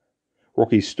sticks.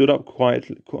 Rocky stood up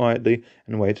quietly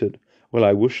and waited, while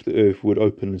I wished the earth would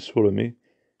open and swallow me.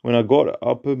 When I got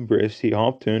up abreast, he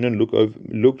half turned and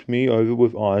looked me over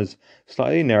with eyes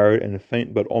slightly narrowed and a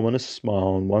faint but ominous smile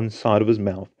on one side of his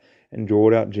mouth, and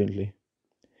drawled out gently,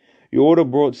 "You ought to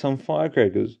have brought some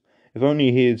firecrackers. If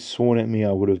only he had sworn at me,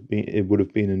 it would have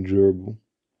been endurable."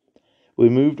 We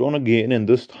moved on again, and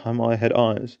this time I had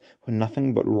eyes for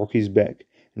nothing but Rocky's back,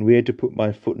 and where to put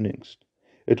my foot next.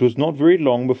 It was not very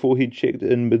long before he checked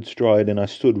in mid-stride, and I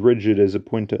stood rigid as a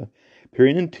pointer.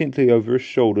 Peering intently over his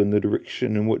shoulder in the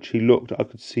direction in which he looked, I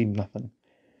could see nothing.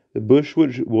 The bush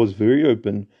was very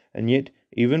open, and yet,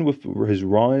 even with his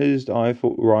raised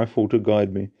rifle to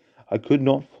guide me, I could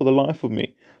not for the life of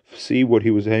me see what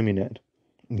he was aiming at.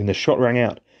 Then the shot rang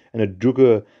out, and a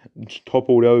duiker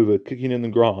toppled over, kicking in the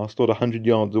grass not 100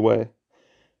 yards away.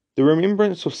 The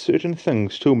remembrance of certain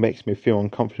things still makes me feel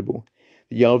uncomfortable.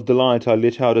 The yell of delight I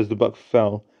let out as the buck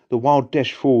fell, the wild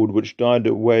dash forward which died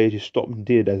away to stop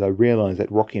dead as I realized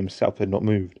that Rocky himself had not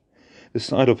moved. The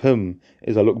sight of him,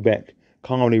 as I looked back,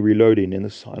 calmly reloading in the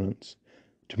silence.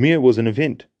 To me it was an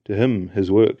event, to him his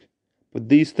work. But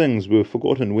these things were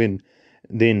forgotten when,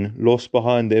 then, lost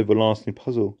behind the everlasting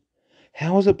puzzle.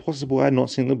 How was it possible I had not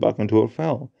seen the buck until it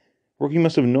fell? Rocky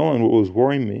must have known what was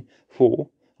worrying me, for,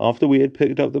 after we had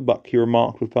picked up the buck, he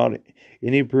remarked without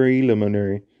any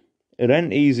preliminary, "It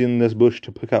ain't easy in this bush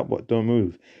to pick up what don't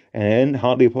move, and it ain't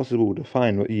hardly possible to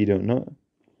find what ye don't know."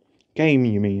 "Game,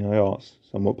 you mean?" I asked,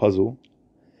 somewhat puzzled.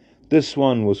 "This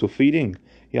one was for feeding,"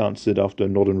 he answered after a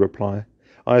nod in reply.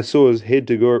 "I saw his head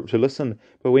to go up to listen,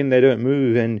 but when they don't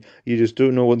move and you just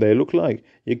don't know what they look like,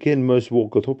 you can most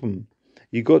walk atop 'em.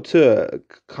 You got to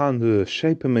kind of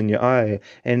shape 'em in your eye,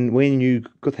 and when you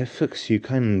got that fix, you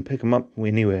can pick 'em up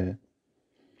anywhere."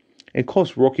 It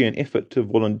cost Rocky an effort to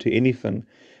volunteer anything.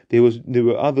 There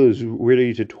were others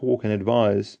ready to talk and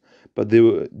advise, but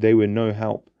they were no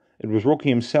help. It was Rocky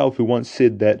himself who once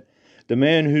said that the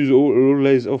man who's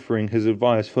always offering his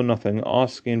advice for nothing,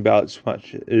 asking about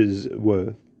much, is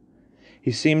worth.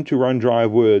 He seemed to run dry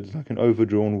of words like an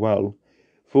overdrawn well.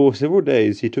 For several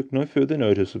days he took no further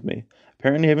notice of me,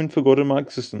 apparently having forgotten my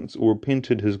existence or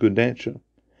repented his good nature.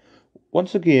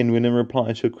 Once again, when in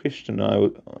reply to a question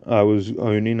I was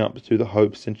owning up to the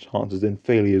hopes and chances and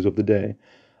failures of the day,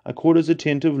 I caught his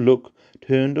attentive look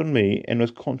turned on me and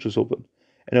was conscious of it,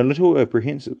 and a little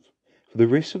apprehensive. For the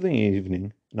rest of the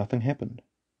evening, nothing happened.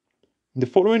 The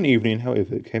following evening,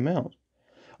 however, it came out.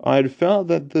 I had felt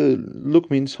that the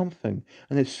look meant something,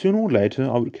 and that sooner or later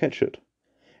I would catch it.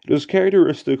 It was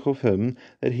characteristic of him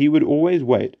that he would always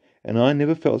wait, and I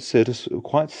never felt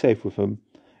quite safe with him,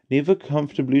 never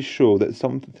comfortably sure that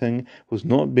something was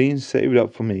not being saved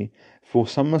up for me, for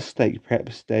some mistake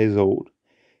perhaps days old.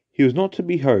 He was not to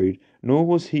be hurried, nor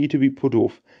was he to be put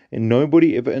off, and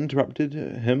nobody ever interrupted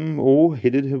him or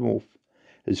headed him off.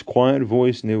 His quiet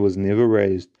voice was never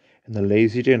raised, and the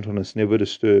lazy gentleness never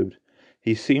disturbed.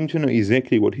 He seemed to know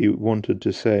exactly what he wanted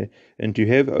to say, and to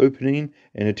have opening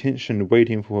and attention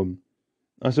waiting for him.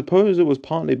 I suppose it was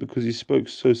partly because he spoke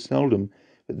so seldom,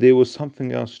 but there was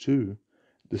something else too.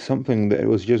 The something that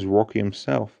was just Rocky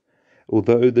himself.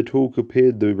 Although the talk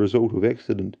appeared the result of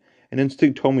accident, an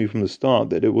instinct told me from the start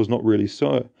that it was not really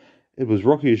so. It was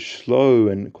Rocky's slow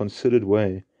and considered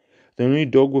way. The only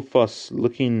dog with us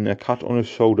licking a cut on his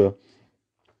shoulder,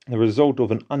 the result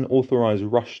of an unauthorized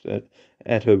rush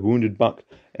at a wounded buck,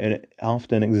 and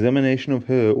after an examination of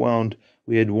her wound,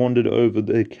 we had wandered over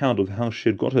the account of how she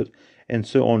had got it, and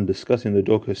so on, discussing the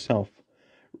dog herself.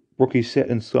 Rocky sat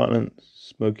in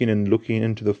silence, smoking and looking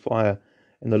into the fire,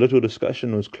 and the little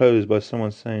discussion was closed by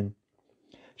someone saying,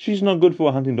 "She's not good for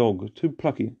a hunting dog, too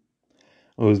plucky."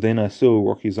 It was then I saw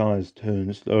Rocky's eyes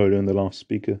turn slowly on the last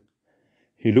speaker.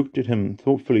 He looked at him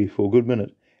thoughtfully for a good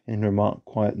minute, and remarked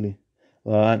quietly,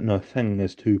 "There ain't no thing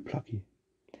as too plucky."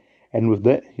 And with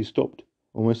that he stopped,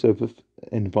 almost as if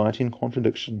inviting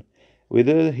contradiction.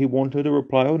 Whether he wanted a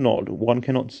reply or not, one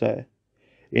cannot say.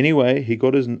 Anyway, he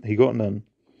got none.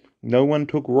 No one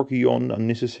took Rocky on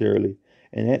unnecessarily,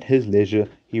 and at his leisure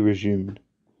he resumed.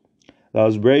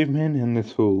 "There's brave men and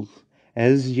there's fools,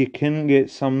 as ye can get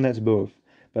some that's both,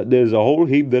 but there's a whole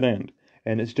heap that ain't,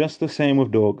 and it's just the same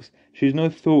with dogs. She's no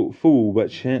fool,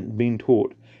 but she ain't been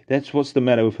taught. That's what's the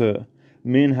matter with her.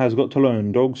 Men has got to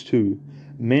learn, dogs too.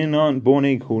 Men aren't born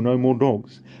equal, no more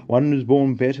dogs. One is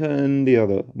born better than the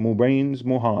other, more brains,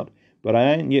 more heart. But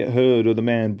I ain't yet heard of the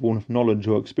man born with knowledge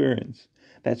or experience.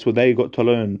 That's what they got to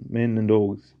learn, men and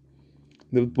dogs.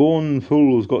 The born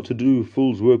fools got to do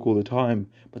fool's work all the time,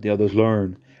 but the others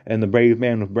learn, and the brave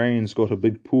man with brains got a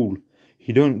big pool.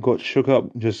 He don't got shook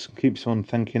up, just keeps on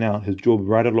thinking out his job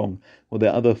right along, while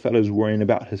the other fellows worrying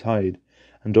about his hide.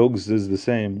 And dogs is the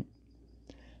same."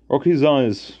 Rocky's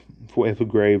eyes, forever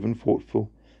grave and thoughtful,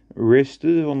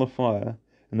 rested on the fire,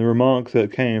 and the remarks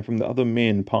that came from the other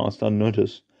men passed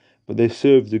unnoticed, but they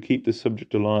served to keep the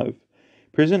subject alive.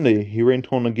 Presently he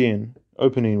went on again,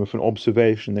 opening with an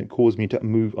observation that caused me to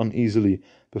move uneasily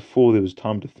before there was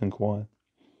time to think why.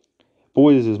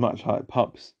 "Boys is much like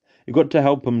pups. You got to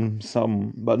help 'em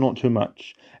some, but not too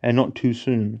much, and not too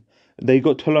soon. They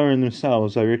got to learn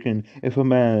themselves, I reckon. If a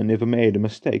man never made a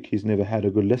mistake, he's never had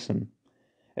a good lesson.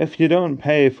 If you don't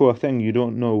pay for a thing you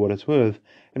don't know what it's worth,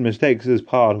 and mistakes is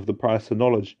part of the price of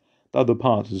knowledge, the other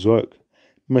part is work.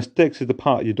 Mistakes is the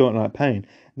part you don't like paying,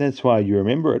 that's why you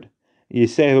remember it. You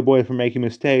save a boy from making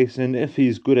mistakes, and if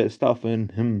he's good at stuff in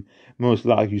him, most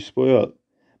like you spoil it.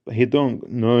 But he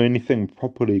don't know anything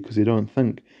properly because he don't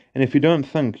think, and if he don't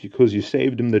think because you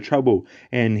saved him the trouble,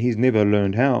 and he's never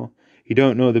learned how, he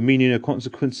don't know the meaning of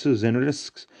consequences and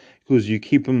risks because you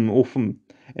keep him off 'em.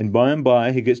 And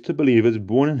by he gets to believe it's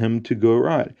born in him to go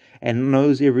right, and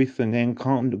knows everything and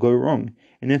can't go wrong.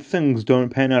 And if things don't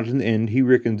pan out in the end, he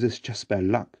reckons it's just bad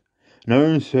luck.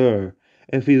 No, sir.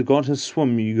 If he's got to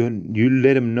swim, you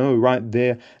let him know right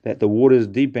there that the water's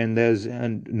deep and there's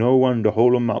no one to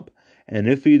hold him up. And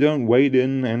if he don't wade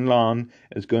in and learn,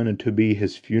 it's going to be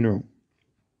his funeral."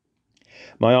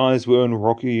 My eyes were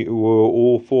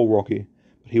all for Rocky,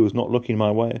 but he was not looking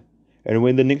my way. And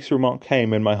when the next remark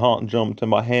came, and my heart jumped,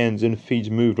 and my hands and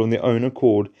feet moved on their own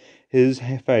accord, his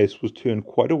face was turned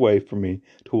quite away from me,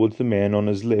 towards the man on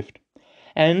his left.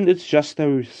 "And it's just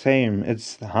the same,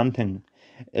 it's the hunting.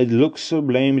 It looks so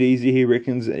blamed easy he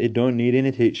reckons it don't need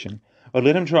any teaching. But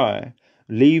let him try.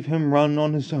 Leave him run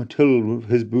on till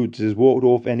his boots is walked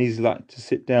off and he's like to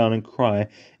sit down and cry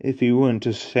if he weren't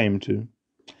ashamed to.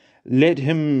 Let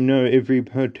him know every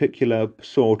particular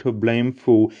sort of blame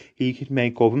fool he can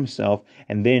make of himself,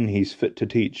 and then he's fit to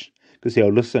teach, 'cause he'll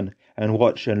listen and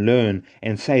watch and learn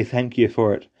and say thank you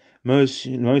for it.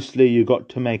 Mostly you got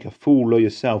to make a fool of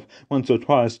yourself once or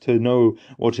twice to know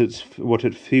what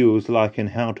it feels like and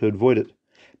how to avoid it.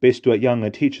 Best do it young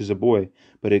a teach as a boy,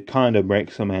 but it kind of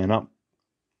breaks a man up."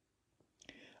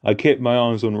 I kept my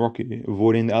eyes on Rocky,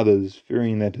 avoiding the others,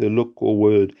 fearing that a look or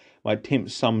word might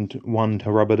tempt someone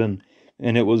to rub it in,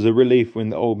 and it was a relief when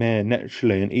the old man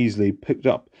naturally and easily picked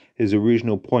up his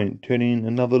original point, turning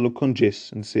another look on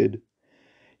Jess, and said,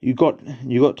 You got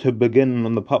to begin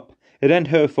on the pup. It ain't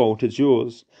her fault, it's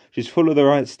yours. She's full of the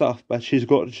right stuff, but she's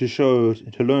got to show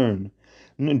to learn.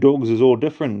 And dogs is all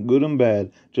different, good and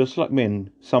bad, just like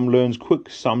men. Some learns quick,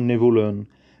 some never learn.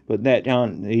 But that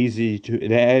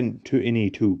ain't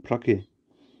too plucky.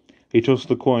 He tossed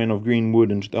the coin of green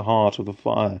wood into the heart of the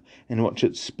fire and watched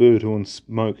it spurtle and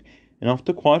smoke, and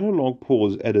after quite a long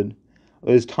pause added,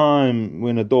 There's time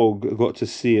when a dog got to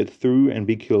see it through and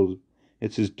be killed.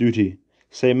 It's his duty,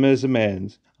 same as a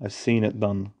man's. I've seen it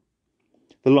done.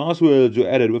 The last words were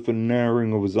added with a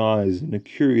narrowing of his eyes and a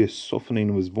curious softening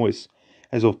of his voice,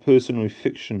 as of personal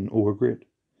affection or regret.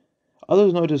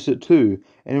 Others noticed it too,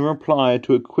 and in reply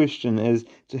to a question as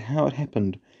to how it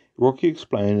happened, Rocky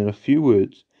explained in a few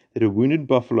words that a wounded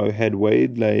buffalo had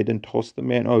waylaid and tossed the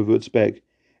man over its back,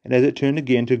 and as it turned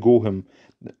again to gore him,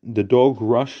 the dog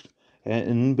rushed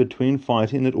in between,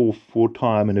 fighting it off for a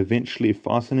time and eventually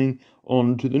fastening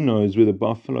on to the nose where the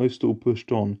buffalo still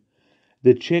pushed on.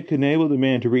 The check enabled the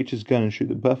man to reach his gun and shoot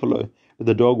the buffalo, but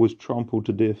the dog was trampled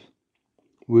to death.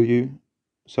 Were you?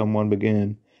 Someone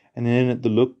began, and then at the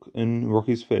look in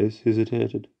Rocky's face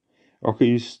hesitated.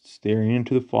 Rocky, staring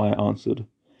into the fire, answered,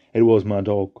 It was my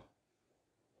dog.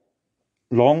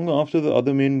 Long after the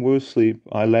other men were asleep,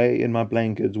 I lay in my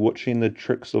blankets watching the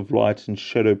tricks of light and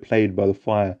shadow played by the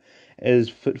fire, as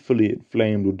fitfully it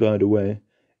flamed or died away.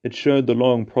 It showed the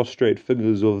long prostrate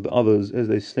figures of the others as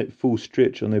they slept full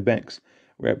stretch on their backs,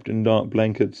 wrapped in dark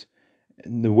blankets,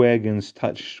 and the wagons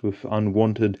touched with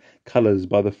unwonted colours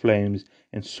by the flames,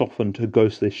 and softened to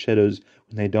ghostly shadows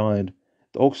when they died.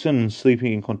 The oxen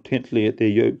sleeping contentedly at their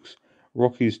yokes,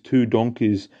 Rocky's 2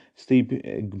 donkeys, sleep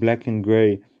black and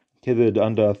grey, tethered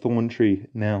under a thorn tree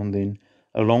now and then,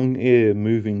 a long ear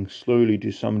moving slowly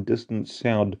to some distant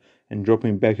sound and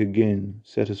dropping back again,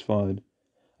 satisfied.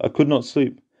 I could not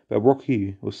sleep, but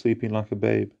Rocky was sleeping like a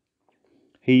babe.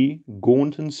 He,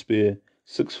 gaunt and spare,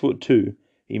 6'2",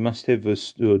 he must have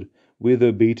stood,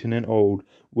 weather-beaten and old,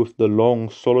 with the long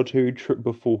solitary trip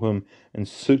before him and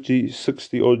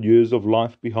 60-odd years of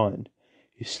life behind.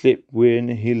 He slept when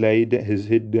he laid his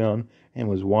head down and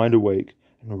was wide awake,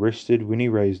 and rested when he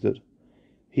raised it.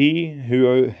 He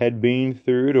who had been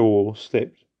through it all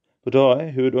slept, but I,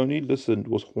 who had only listened,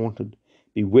 was haunted,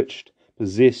 bewitched,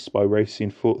 possessed by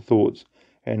racing thoughts,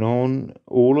 and on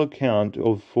all account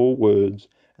of 4 words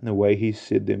and the way he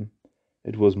said them.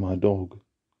 It was my dog.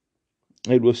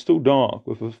 It was still dark,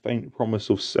 with a faint promise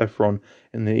of saffron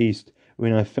in the east,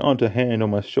 when I felt a hand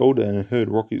on my shoulder and heard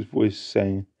Rocky's voice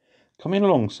saying, Coming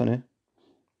along, sonny.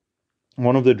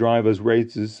 One of the drivers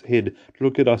raised his head to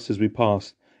look at us as we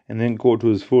passed, and then called to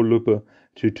his full looper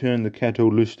to turn the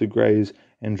cattle loose to graze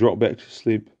and drop back to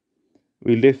sleep.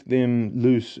 We left them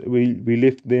loose. We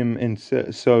left them and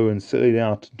sallied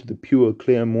out into the pure,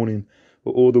 clear morning,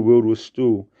 where all the world was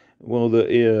still, while the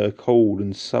air, cold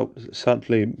and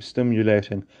subtly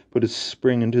stimulating, put a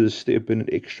spring into the step and an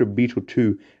extra beat or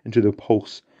two into the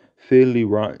pulse, fairly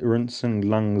rinsing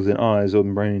lungs and eyes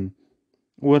and brain.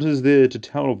 What is there to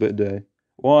tell of that day?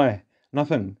 Why,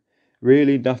 nothing,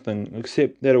 really nothing,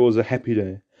 except that it was a happy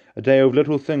day, a day of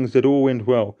little things that all went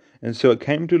well, and so it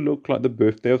came to look like the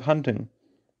birthday of hunting.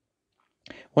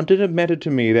 What did it matter to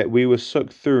me that we were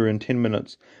soaked through in 10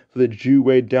 minutes, for the dew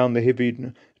weighed down the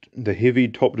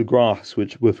heavy-topped grass,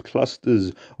 which with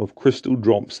clusters of crystal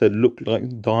drops that looked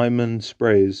like diamond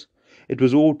sprays. It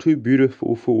was all too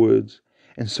beautiful for words,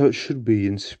 and so it should be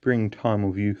in springtime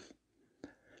of youth.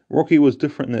 Rocky was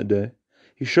different that day.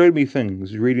 He showed me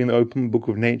things, reading the open book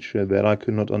of nature, that I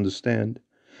could not understand.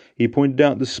 He pointed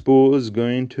out the spores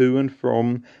going to and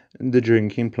from the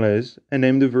drinking place, and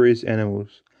named the various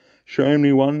animals, showing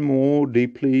me one more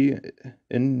deeply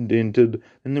indented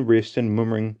than the rest, and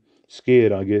murmuring,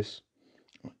 scared, I guess.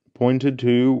 Pointed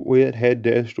to where it had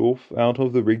dashed off out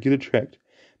of the regular track,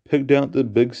 picked out the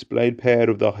big splayed pad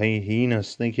of the hyena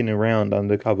sneaking around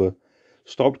under cover,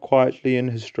 stopped quietly in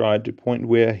his stride to point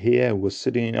where a hare was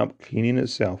sitting up cleaning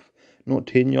itself, not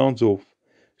 10 yards off,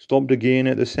 stopped again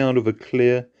at the sound of a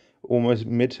clear, almost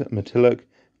metallic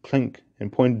clink,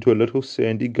 and pointed to a little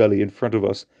sandy gully in front of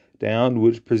us, down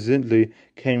which presently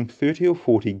came 30 or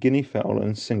 40 guinea fowl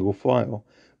in single file,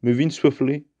 moving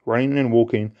swiftly, running and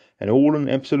walking, and all in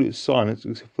absolute silence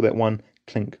except for that one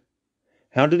clink.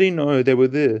 How did he know they were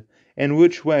there, and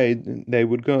which way they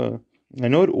would go? I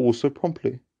know it all so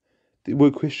promptly. There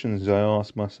were questions I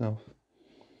asked myself.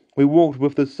 We walked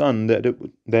with the sun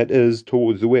that is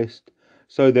towards the west,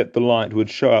 so that the light would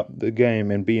show up the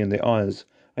game and be in their eyes,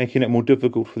 making it more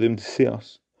difficult for them to see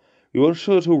us. We watched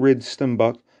a little red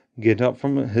stimbuck get up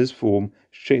from his form,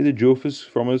 shake the jewelfish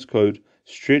from his coat,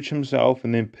 stretch himself,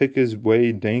 and then pick his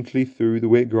way daintily through the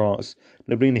wet grass,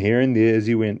 nibbling here and there as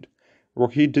he went.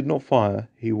 Rocky did not fire.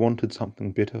 He wanted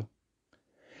something better.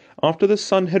 After the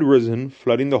sun had risen,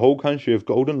 flooding the whole country with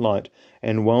golden light,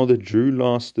 and while the dew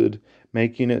lasted,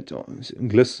 making it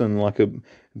glisten like a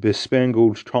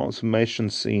bespangled transformation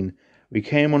scene, we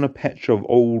came on a patch of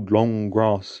old long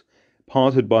grass,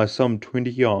 parted by some 20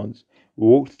 yards. We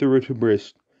walked through it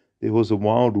abreast. There was a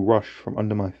wild rush from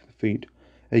under my feet.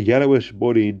 A yellowish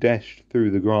body dashed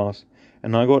through the grass,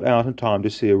 and I got out in time to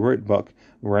see a redbuck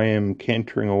ram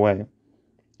cantering away.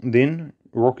 Then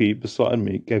Rocky, beside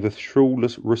me, gave a shrill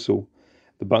whistle.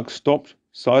 The buck stopped,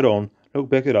 side on, looked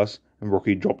back at us, and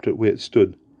Rocky dropped it where it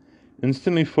stood.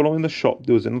 Instantly following the shot,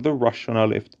 there was another rush on our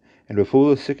left, and before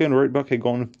the second redbuck had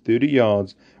gone 30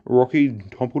 yards, Rocky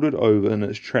toppled it over in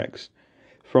its tracks.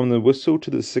 From the whistle to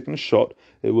the second shot,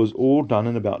 it was all done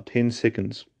in about 10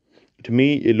 seconds. To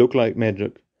me, it looked like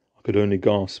magic. I could only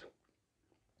gasp.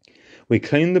 We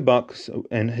cleaned the bucks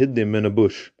and hid them in a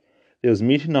bush. There was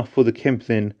meat enough for the camp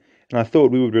then, and I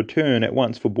thought we would return at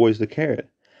once for boys to carry it.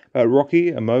 But Rocky,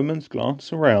 a moment's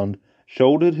glance around,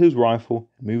 shouldered his rifle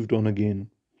and moved on again.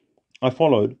 I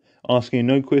followed, asking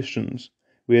no questions.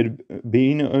 We had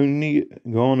been only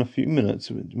gone a few minutes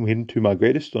when, to my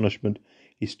great astonishment,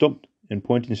 he stopped and,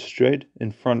 pointing straight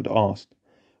in front, asked,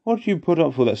 "What did you put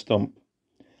up for that stump?"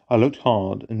 I looked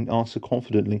hard and answered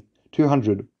confidently,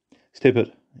 200. "Step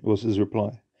it," was his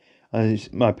reply.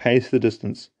 My pace the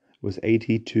distance was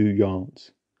 82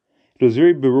 yards. It was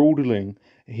very bewildering.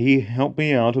 He helped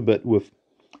me out a bit with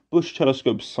bush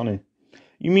telescopes, Sonny.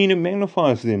 "You mean it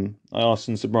magnifies them?" I asked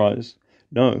in surprise.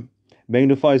 "No,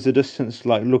 magnifies the distance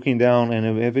like looking down an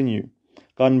avenue.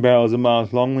 Gun barrels are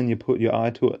miles long when you put your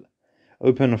eye to it.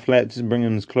 Open flats bring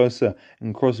 'em closer,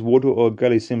 and cross water or a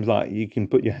gully seems like you can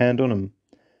put your hand on 'em.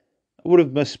 I would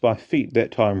have missed by feet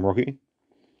that time, Rocky.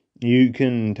 You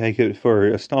can take it for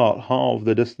a start half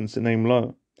the distance and aim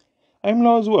low." "Aim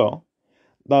low as well?"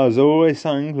 "There's always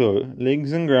something low,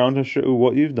 legs and ground to show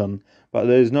what you've done, but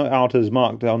there's no outers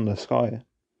marked on the sky."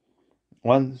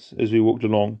 Once, as we walked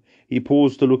along, he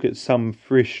paused to look at some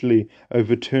freshly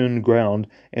overturned ground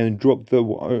and dropped the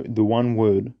one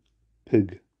word,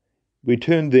 "pig." We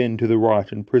turned then to the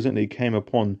right and presently came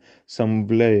upon some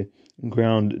vlei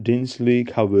ground densely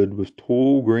covered with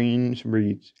tall green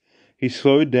reeds. He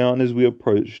slowed down as we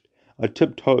approached. I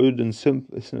tiptoed in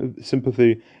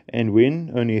sympathy, and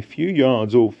when only a few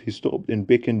yards off, he stopped and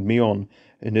beckoned me on,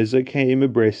 and as I came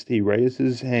abreast, he raised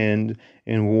his hand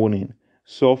in warning,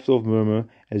 soft of murmur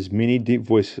as many deep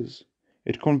voices.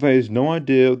 It conveys no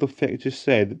idea of the fact to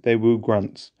say that they were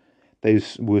grunts. They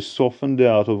were softened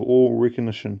out of all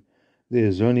recognition.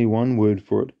 There's only one word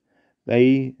for it.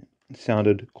 They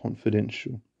sounded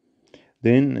confidential.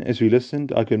 Then, as we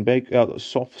listened, I could make out the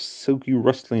soft, silky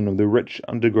rustling of the rich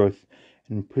undergrowth,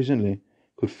 and presently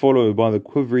could follow by the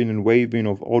quivering and waving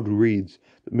of odd reeds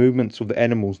the movements of the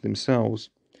animals themselves.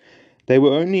 They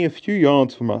were only a few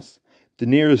yards from us. The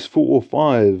nearest 4 or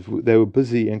 5 they were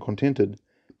busy and contented,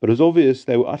 but it was obvious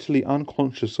they were utterly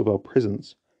unconscious of our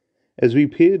presence. As we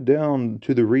peered down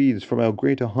to the reeds from our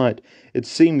greater height, it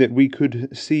seemed that we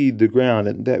could see the ground,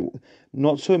 and that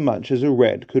not so much as a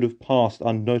rat could have passed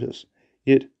unnoticed.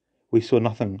 Yet we saw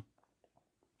nothing.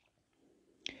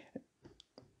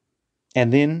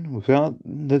 And then, without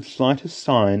the slightest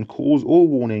sign, cause or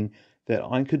warning that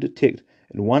I could detect,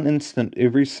 in one instant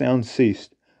every sound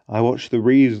ceased. I watched the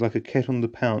reeds like a cat on the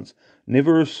pounce.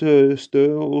 Never a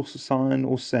stir or sign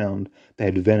or sound. They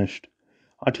had vanished.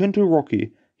 I turned to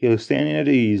Rocky. He was standing at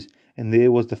ease, and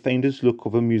there was the faintest look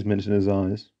of amusement in his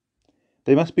eyes.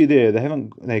 "They must be there.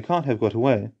 They can't have got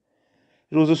away."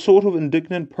 It was a sort of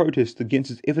indignant protest against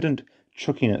his evident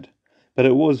chucking it, but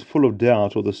it was full of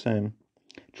doubt all the same.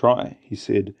 "Try," he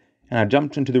said, and I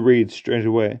jumped into the reeds straight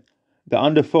away. The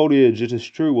under foliage, it is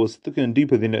true, was thicker and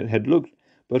deeper than it had looked,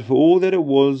 but for all that it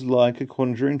was like a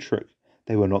conjuring trick.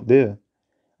 They were not there.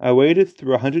 I waded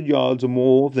through 100 yards or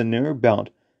more of the narrow belt.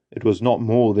 It was not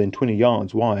more than 20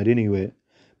 yards wide anywhere,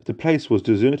 but the place was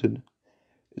deserted.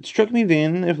 It struck me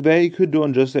then, if they could do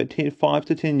just that 5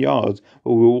 to 10 yards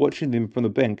while we were watching them from the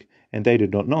bank, and they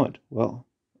did not know it, well,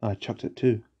 I chucked it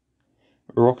too.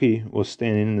 Rocky was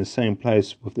standing in the same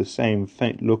place with the same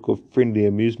faint look of friendly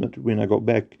amusement when I got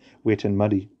back, wet and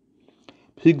muddy.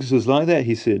 "Pigs is like that,"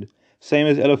 he said. "Same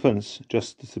as elephants,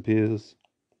 just disappears."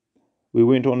 We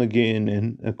went on again,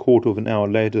 and a quarter of an hour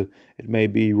later, it may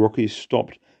be, Rocky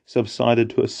stopped, subsided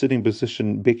to a sitting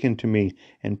position, beckoned to me,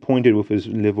 and pointed with his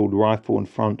levelled rifle in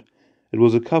front. It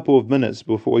was a couple of minutes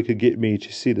before he could get me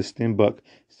to see the stenbuck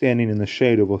standing in the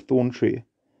shade of a thorn tree.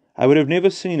 I would have never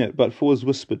seen it but for his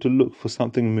whisper to look for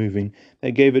something moving.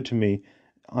 They gave it to me.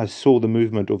 I saw the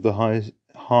movement of the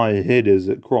high head as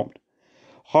it cropped.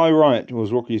 "High right,"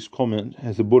 was Rocky's comment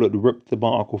as the bullet ripped the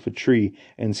bark off a tree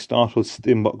and startled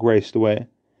stenbuck raced away.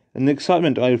 In the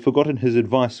excitement I had forgotten his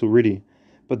advice already,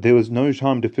 but there was no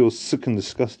time to feel sick and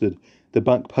disgusted. The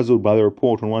buck, puzzled by the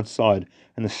report on one side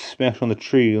and the smash on the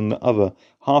tree on the other,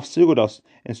 half circled us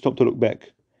and stopped to look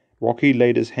back. Rocky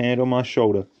laid his hand on my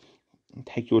shoulder.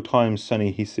 "Take your time,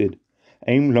 sonny," he said.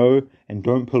 "Aim low and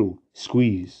don't pull.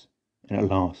 Squeeze." And at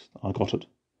last I got it.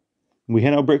 We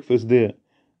had our breakfast there,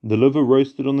 the liver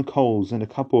roasted on the coals and a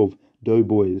couple of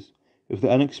doughboys, with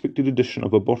the unexpected addition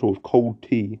of a bottle of cold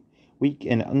tea, weak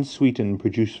and unsweetened,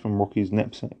 produced from Rocky's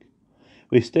knapsack.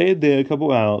 We stayed there a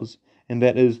couple of hours, and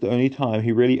that is the only time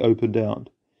he really opened out.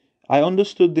 I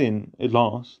understood then, at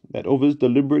last, that of his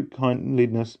deliberate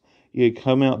kindliness he had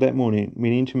come out that morning,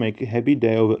 meaning to make a happy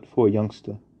day of it for a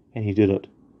youngster, and he did it.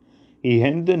 He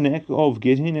had the knack of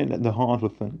getting at the heart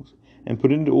of things, and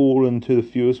putting it all into the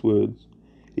fewest words.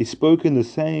 He spoke in the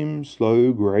same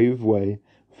slow, grave way,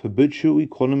 with habitual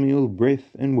economy of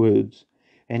breath and words,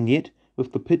 and yet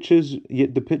the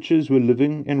pictures were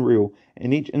living and real,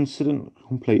 and each incident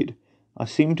complete. I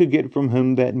seemed to get from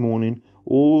him that morning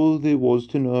all there was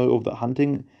to know of the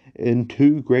hunting in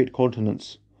two great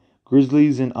continents.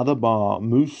 Grizzlies and other bar,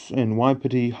 moose and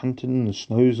wapiti hunted in the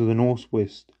snows of the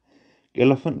northwest.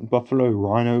 Elephant, buffalo,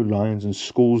 rhino, lions, and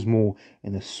scores more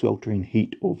in the sweltering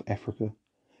heat of Africa.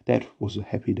 That was a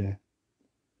happy day.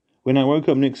 When I woke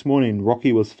up next morning,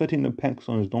 Rocky was fitting the packs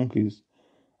on his donkeys.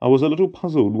 I was a little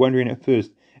puzzled, wondering at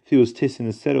first if he was testing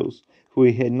the saddles, for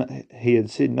he had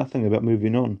said nothing about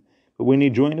moving on. But when he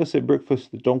joined us at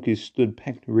breakfast, the donkeys stood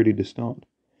packed ready to start.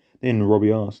 Then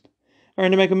Robbie asked,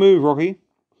 "Going to make a move, Rocky?"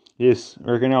 "Yes,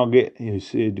 I reckon I'll get," he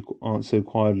answered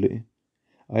quietly.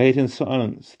 I ate in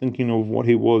silence, thinking of what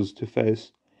he was to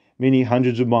face. Many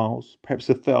hundreds of miles, perhaps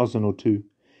 1,000 or two.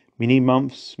 Many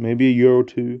months, maybe a year or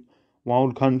two.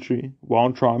 Wild country,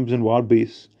 wild tribes and wild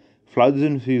beasts. Floods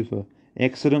and fever,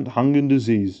 accident, hunger and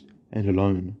disease, and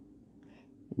alone.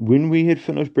 When we had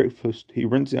finished breakfast, he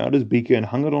rinsed out his beaker and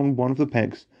hung it on one of the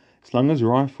packs, slung his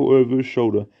rifle over his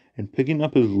shoulder, and picking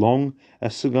up his long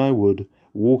assegai wood,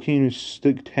 walking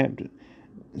stick-tapped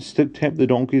the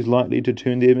donkeys lightly to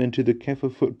turn them into the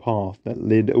Kaffir footpath that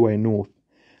led away north.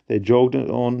 They jogged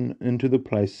on into the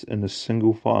place in a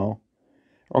single file.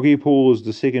 Rocky paused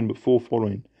a second before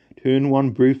following, turned one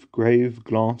brief, grave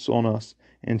glance on us,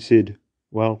 and said,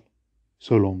 "Well,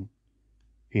 so long."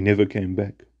 He never came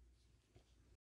back.